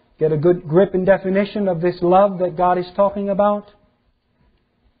 Get a good grip and definition of this love that God is talking about.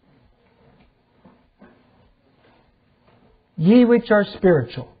 Ye which are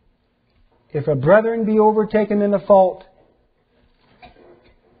spiritual, if a brethren be overtaken in a fault,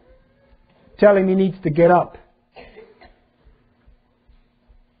 tell him he needs to get up.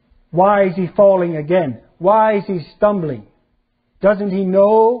 Why is he falling again? Why is he stumbling? Doesn't he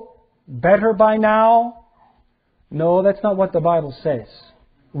know better by now? No, that's not what the Bible says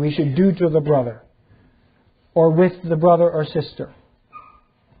we should do to the brother or with the brother or sister.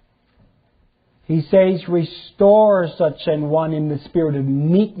 He says, restore such an one in the spirit of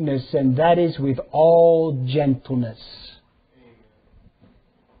meekness, and that is with all gentleness.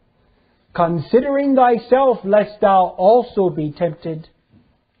 Considering thyself, lest thou also be tempted.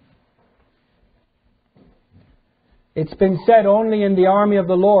 It's been said only in the army of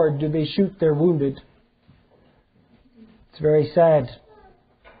the Lord do they shoot their wounded. It's very sad.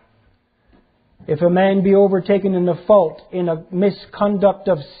 If a man be overtaken in a fault, in a misconduct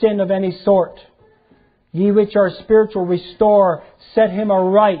of sin of any sort, ye which are spiritual, restore, set him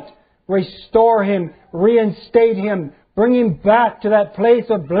aright, restore him, reinstate him, bring him back to that place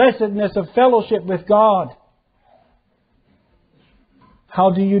of blessedness, of fellowship with God.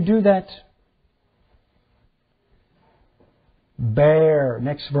 How do you do that? Bear,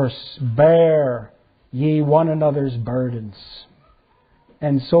 next verse, bear ye one another's burdens,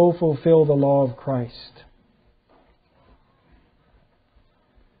 and so fulfill the law of Christ.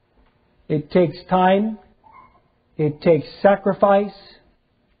 It takes time. It takes sacrifice.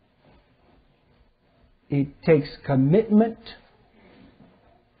 It takes commitment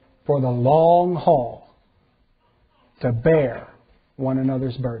for the long haul to bear one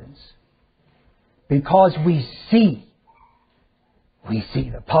another's burdens. Because we see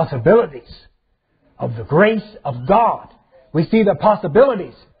the possibilities of the grace of God. We see the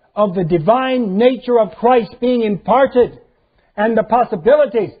possibilities of the divine nature of Christ being imparted, and the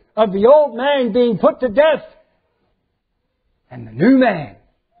possibilities of the old man being put to death, and the new man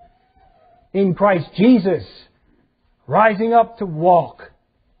in Christ Jesus rising up to walk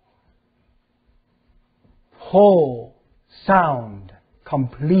whole, sound,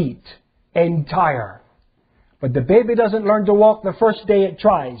 complete, entire. But the baby doesn't learn to walk the first day it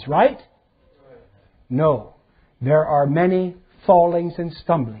tries, right? No. There are many fallings and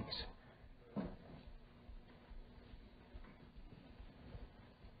stumblings.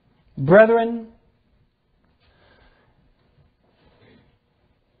 Brethren,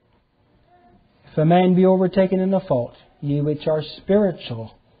 If a man be overtaken in a fault, ye which are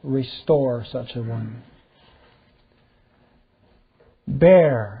spiritual, restore such a one.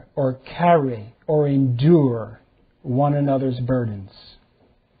 Bear or carry or endure one another's burdens,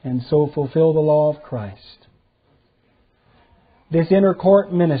 and so fulfill the law of Christ. This inner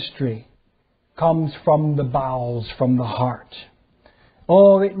court ministry comes from the bowels, from the heart.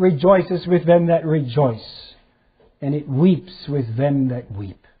 Oh, it rejoices with them that rejoice, and it weeps with them that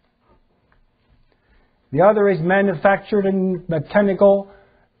weep. The other is manufactured and mechanical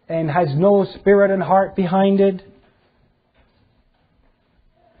and has no spirit and heart behind it.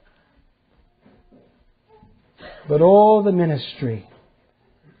 But oh, the ministry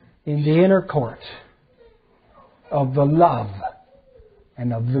in the inner court of the love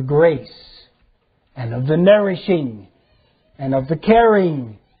and of the grace and of the nourishing and of the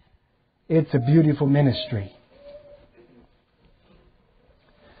caring. It's a beautiful ministry.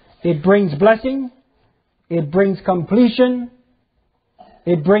 It brings blessing. It brings completion.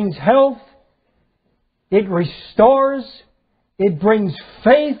 It brings health. It restores. It brings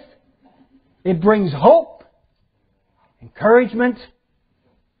faith. It brings hope, encouragement.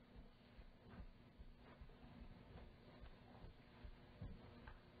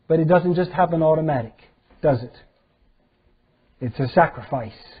 But it doesn't just happen automatic, does it? It's a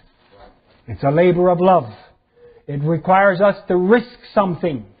sacrifice. It's a labor of love. It requires us to risk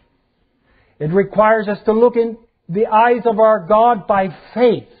something. It requires us to look in the eyes of our God by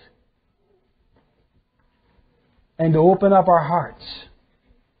faith and to open up our hearts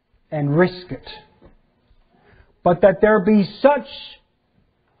and risk it. But that there be such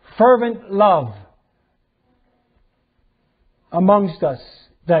fervent love amongst us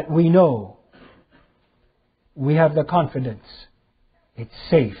that we know, we have the confidence, it's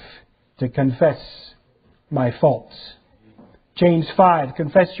safe to confess my faults. James 5,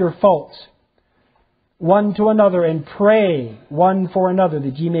 confess your faults one to another and pray one for another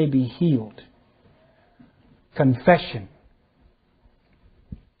that ye may be healed. Confession.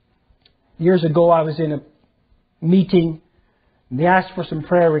 Years ago I was in a meeting and they asked for some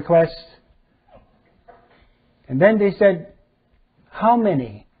prayer requests. And then they said, how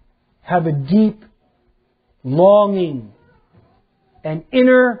many have a deep longing and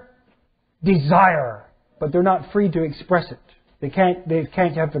inner desire, but they're not free to express it? They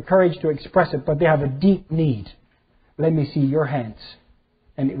can't have the courage to express it, but they have a deep need. Let me see your hands.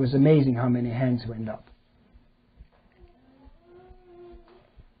 And it was amazing how many hands went up.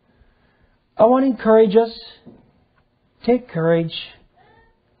 I want to encourage us. Take courage.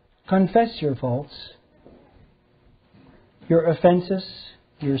 Confess your faults, your offenses,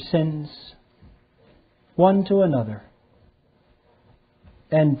 your sins, one to another.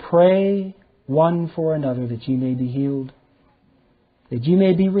 And pray one for another that ye may be healed, that ye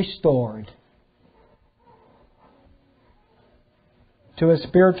may be restored to a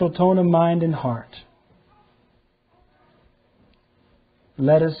spiritual tone of mind and heart.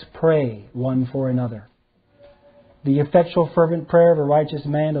 Let us pray one for another. The effectual fervent prayer of a righteous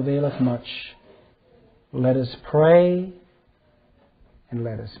man availeth much. Let us pray, and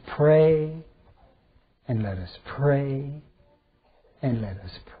let us pray, and let us pray, and let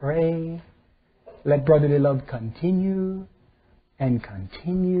us pray. Let brotherly love continue and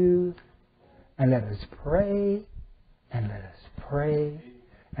continue. And let us pray, and let us pray,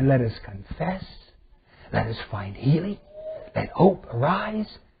 and let us confess. Let us find healing. Let hope arise.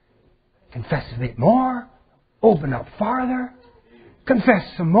 Confess a bit more. Open up farther. Confess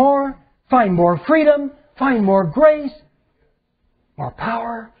some more. Find more freedom. Find more grace. More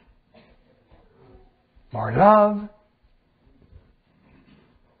power. More love.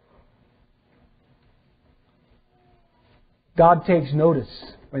 God takes notice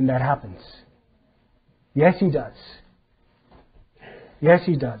when that happens. Yes, He does. Yes,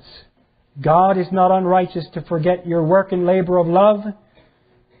 He does. God is not unrighteous to forget your work and labor of love,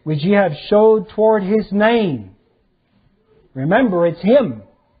 which ye have showed toward His name. Remember, it's Him.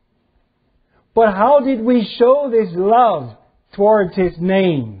 But how did we show this love towards His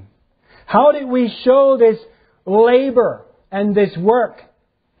name? How did we show this labor and this work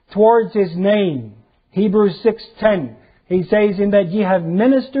towards His name? Hebrews 6:10. He says, in that ye have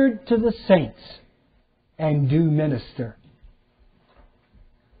ministered to the saints and do minister.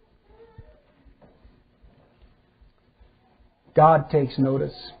 God takes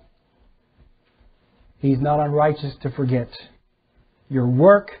notice. He's not unrighteous to forget your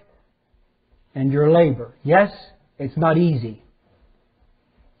work and your labor. Yes, it's not easy.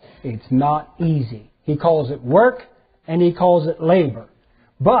 It's not easy. He calls it work and He calls it labor.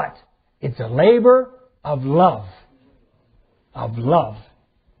 But it's a labor of love. Of love.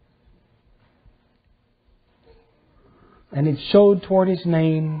 And it showed toward His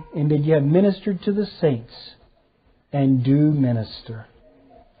name, in that you have ministered to the saints and do minister.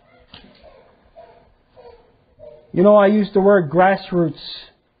 You know, I used the word grassroots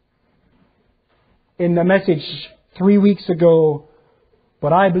in the message 3 weeks ago,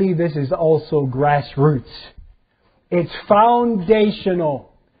 but I believe this is also grassroots. It's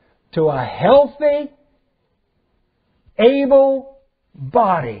foundational to a healthy, able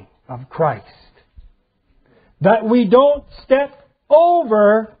body of Christ. That we don't step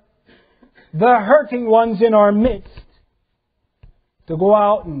over the hurting ones in our midst to go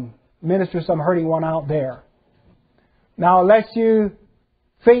out and minister some hurting one out there. Now, lest you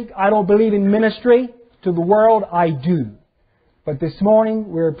think I don't believe in ministry to the world, I do. But this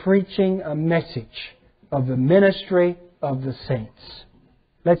morning we're preaching a message of the ministry of the saints.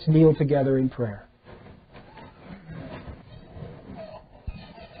 Let's kneel together in prayer.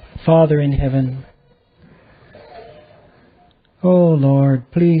 Father in heaven, oh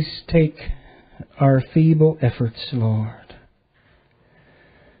Lord, please take our feeble efforts, Lord,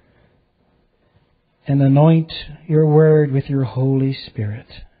 and anoint your word with your Holy Spirit.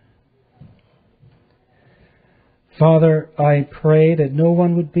 Father, I pray that no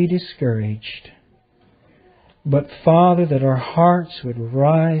one would be discouraged, but Father, that our hearts would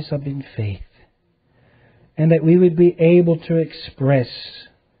rise up in faith, and that we would be able to express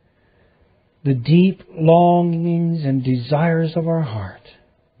the deep longings and desires of our heart.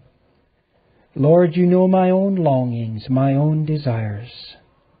 Lord, you know my own longings, my own desires.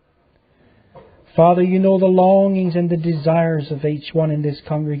 Father, you know the longings and the desires of each one in this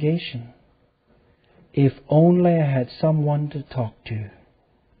congregation. If only I had someone to talk to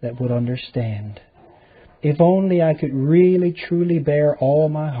that would understand. If only I could really, truly bear all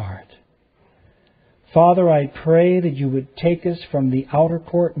my heart. Father, I pray that you would take us from the outer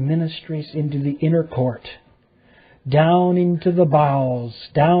court ministries into the inner court, down into the bowels,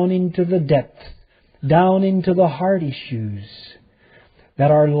 down into the depth, down into the heart issues, that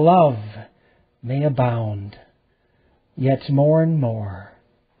our love may abound, yet more and more.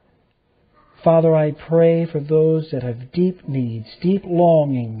 Father, I pray for those that have deep needs, deep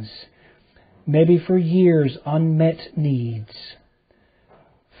longings, maybe for years unmet needs.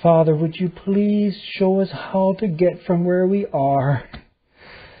 Father, would you please show us how to get from where we are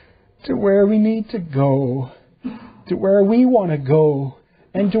to where we need to go, to where we want to go,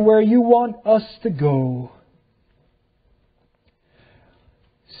 and to where you want us to go.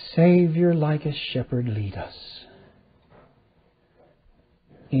 Savior, like a shepherd, lead us.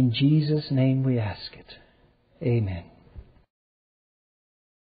 In Jesus' name we ask it. Amen.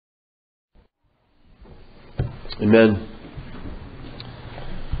 Amen.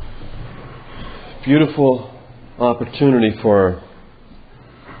 Beautiful opportunity for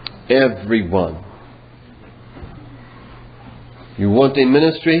everyone. You want a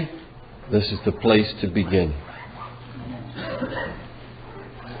ministry? This is the place to begin.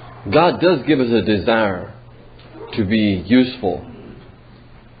 God does give us a desire to be useful.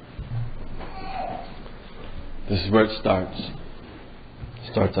 This is where it starts.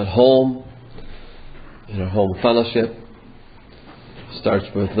 It starts at home, in our home fellowship. It starts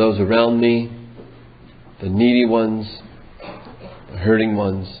with those around me, the needy ones, the hurting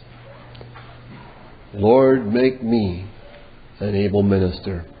ones. Lord, make me an able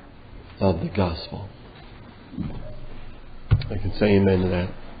minister of the gospel. I can say amen to that.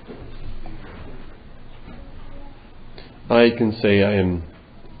 I can say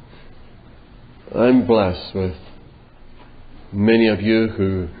I'm blessed with many of you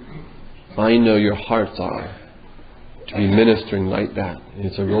who I know your hearts are to be ministering like that. And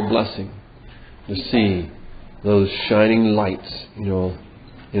it's a real blessing to see those shining lights,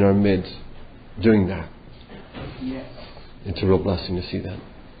 in our midst doing that. Yes. It's a real blessing to see that.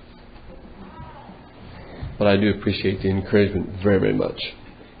 But I do appreciate the encouragement very, very much.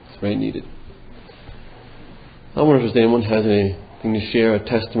 It's very needed. I wonder if anyone has anything to share, a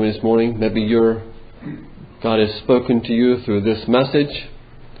testimony this morning. Maybe God has spoken to you through this message.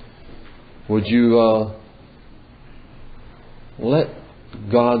 Would you let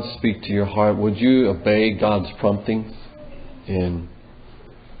God speak to your heart? Would you obey God's promptings and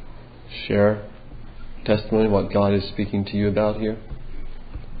share testimony what God is speaking to you about here?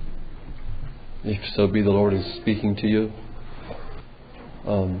 If so be the Lord is speaking to you.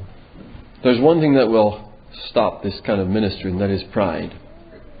 There's one thing that will stop this kind of ministry, and that is pride.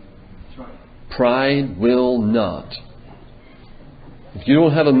 Pride will not. If you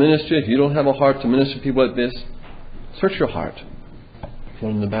don't have a ministry, if you don't have a heart to minister to people like this, search your heart.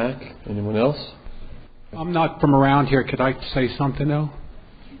 One in the back. Anyone else? I'm not from around here. Could I say something, though?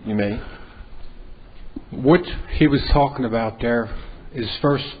 You may. What he was talking about there is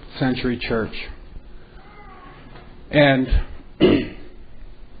first century church. And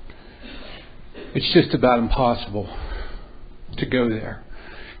it's just about impossible to go there.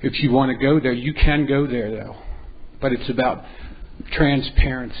 If you want to go there, you can go there, though. But it's about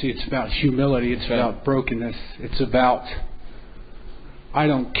transparency. It's about humility. It's about brokenness. It's about, I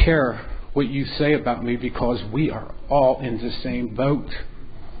don't care what you say about me, because we are all in the same boat.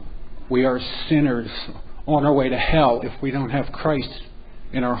 We are sinners on our way to hell if we don't have Christ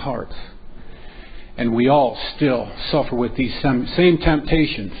in our hearts. And we all still suffer with these same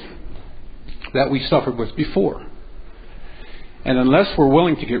temptations that we suffered with before. And unless we're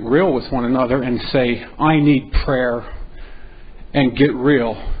willing to get real with one another and say, I need prayer, and get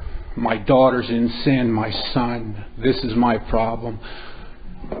real, my daughter's in sin, my son, this is my problem.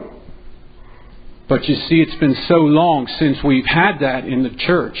 But you see, it's been so long since we've had that in the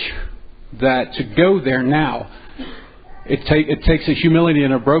church that to go there now, it takes a humility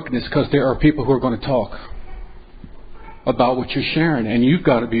and a brokenness, because there are people who are going to talk about what you're sharing, and you've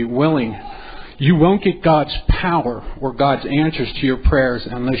got to be willing. You won't get God's power or God's answers to your prayers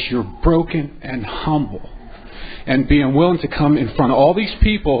unless you're broken and humble and being willing to come in front of all these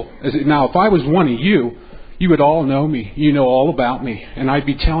people. Now, if I was one of you, you would all know me. You know all about me. And I'd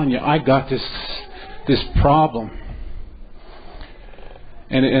be telling you, I got this problem.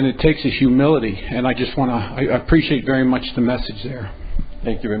 And it takes a humility. And I appreciate very much the message there.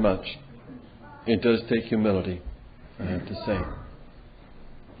 Thank you very much. It does take humility, I have to say.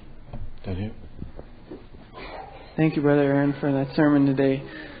 Down here. Thank you, Brother Aaron, for that sermon today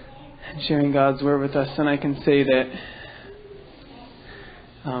and sharing God's Word with us. And I can say that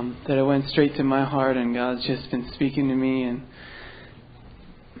it went straight to my heart, and God's just been speaking to me. And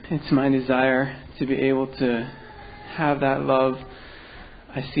it's my desire to be able to have that love.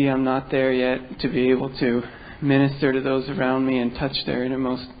 I see I'm not there yet, to be able to minister to those around me and touch their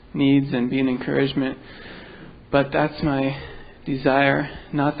innermost needs and be an encouragement. But that's my desire.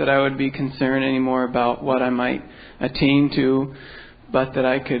 Not that I would be concerned anymore about what I might attain to, but that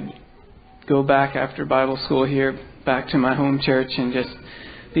I could go back after Bible school here, back to my home church, and just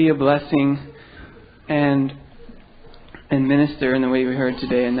be a blessing and minister in the way we heard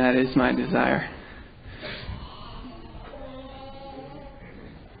today. And that is my desire.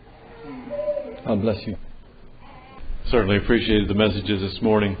 God bless you. Certainly appreciated the messages this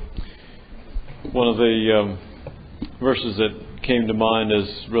morning. One of the verses that came to mind as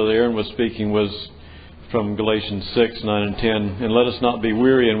Brother Aaron was speaking was from Galatians 6, 9 and 10. And let us not be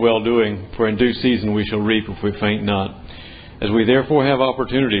weary in well-doing, for in due season we shall reap if we faint not. As we therefore have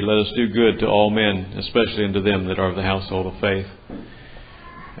opportunity, let us do good to all men, especially unto them that are of the household of faith.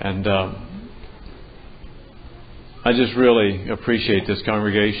 And I just really appreciate this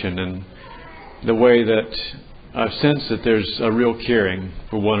congregation and the way that I've sensed that there's a real caring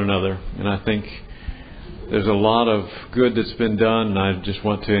for one another. And I think there's a lot of good that's been done, and I just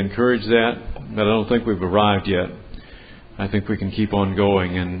want to encourage that. But I don't think we've arrived yet. I think we can keep on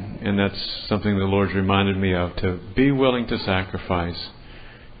going, and that's something the Lord's reminded me of, to be willing to sacrifice,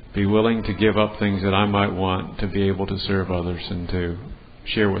 be willing to give up things that I might want to be able to serve others and to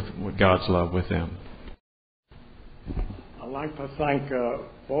share with God's love with them. I'd like to thank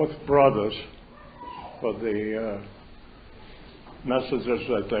both brothers for the messages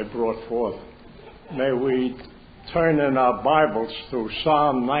that they brought forth. May we turn in our Bibles to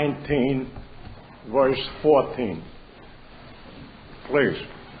Psalm 19, verse 14. Please.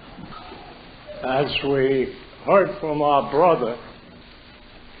 As we heard from our brother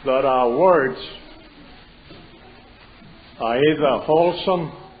that our words are either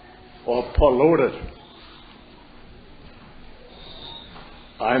wholesome or polluted,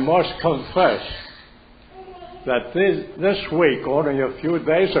 I must confess that this week, only a few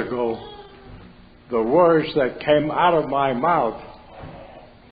days ago, the words that came out of my mouth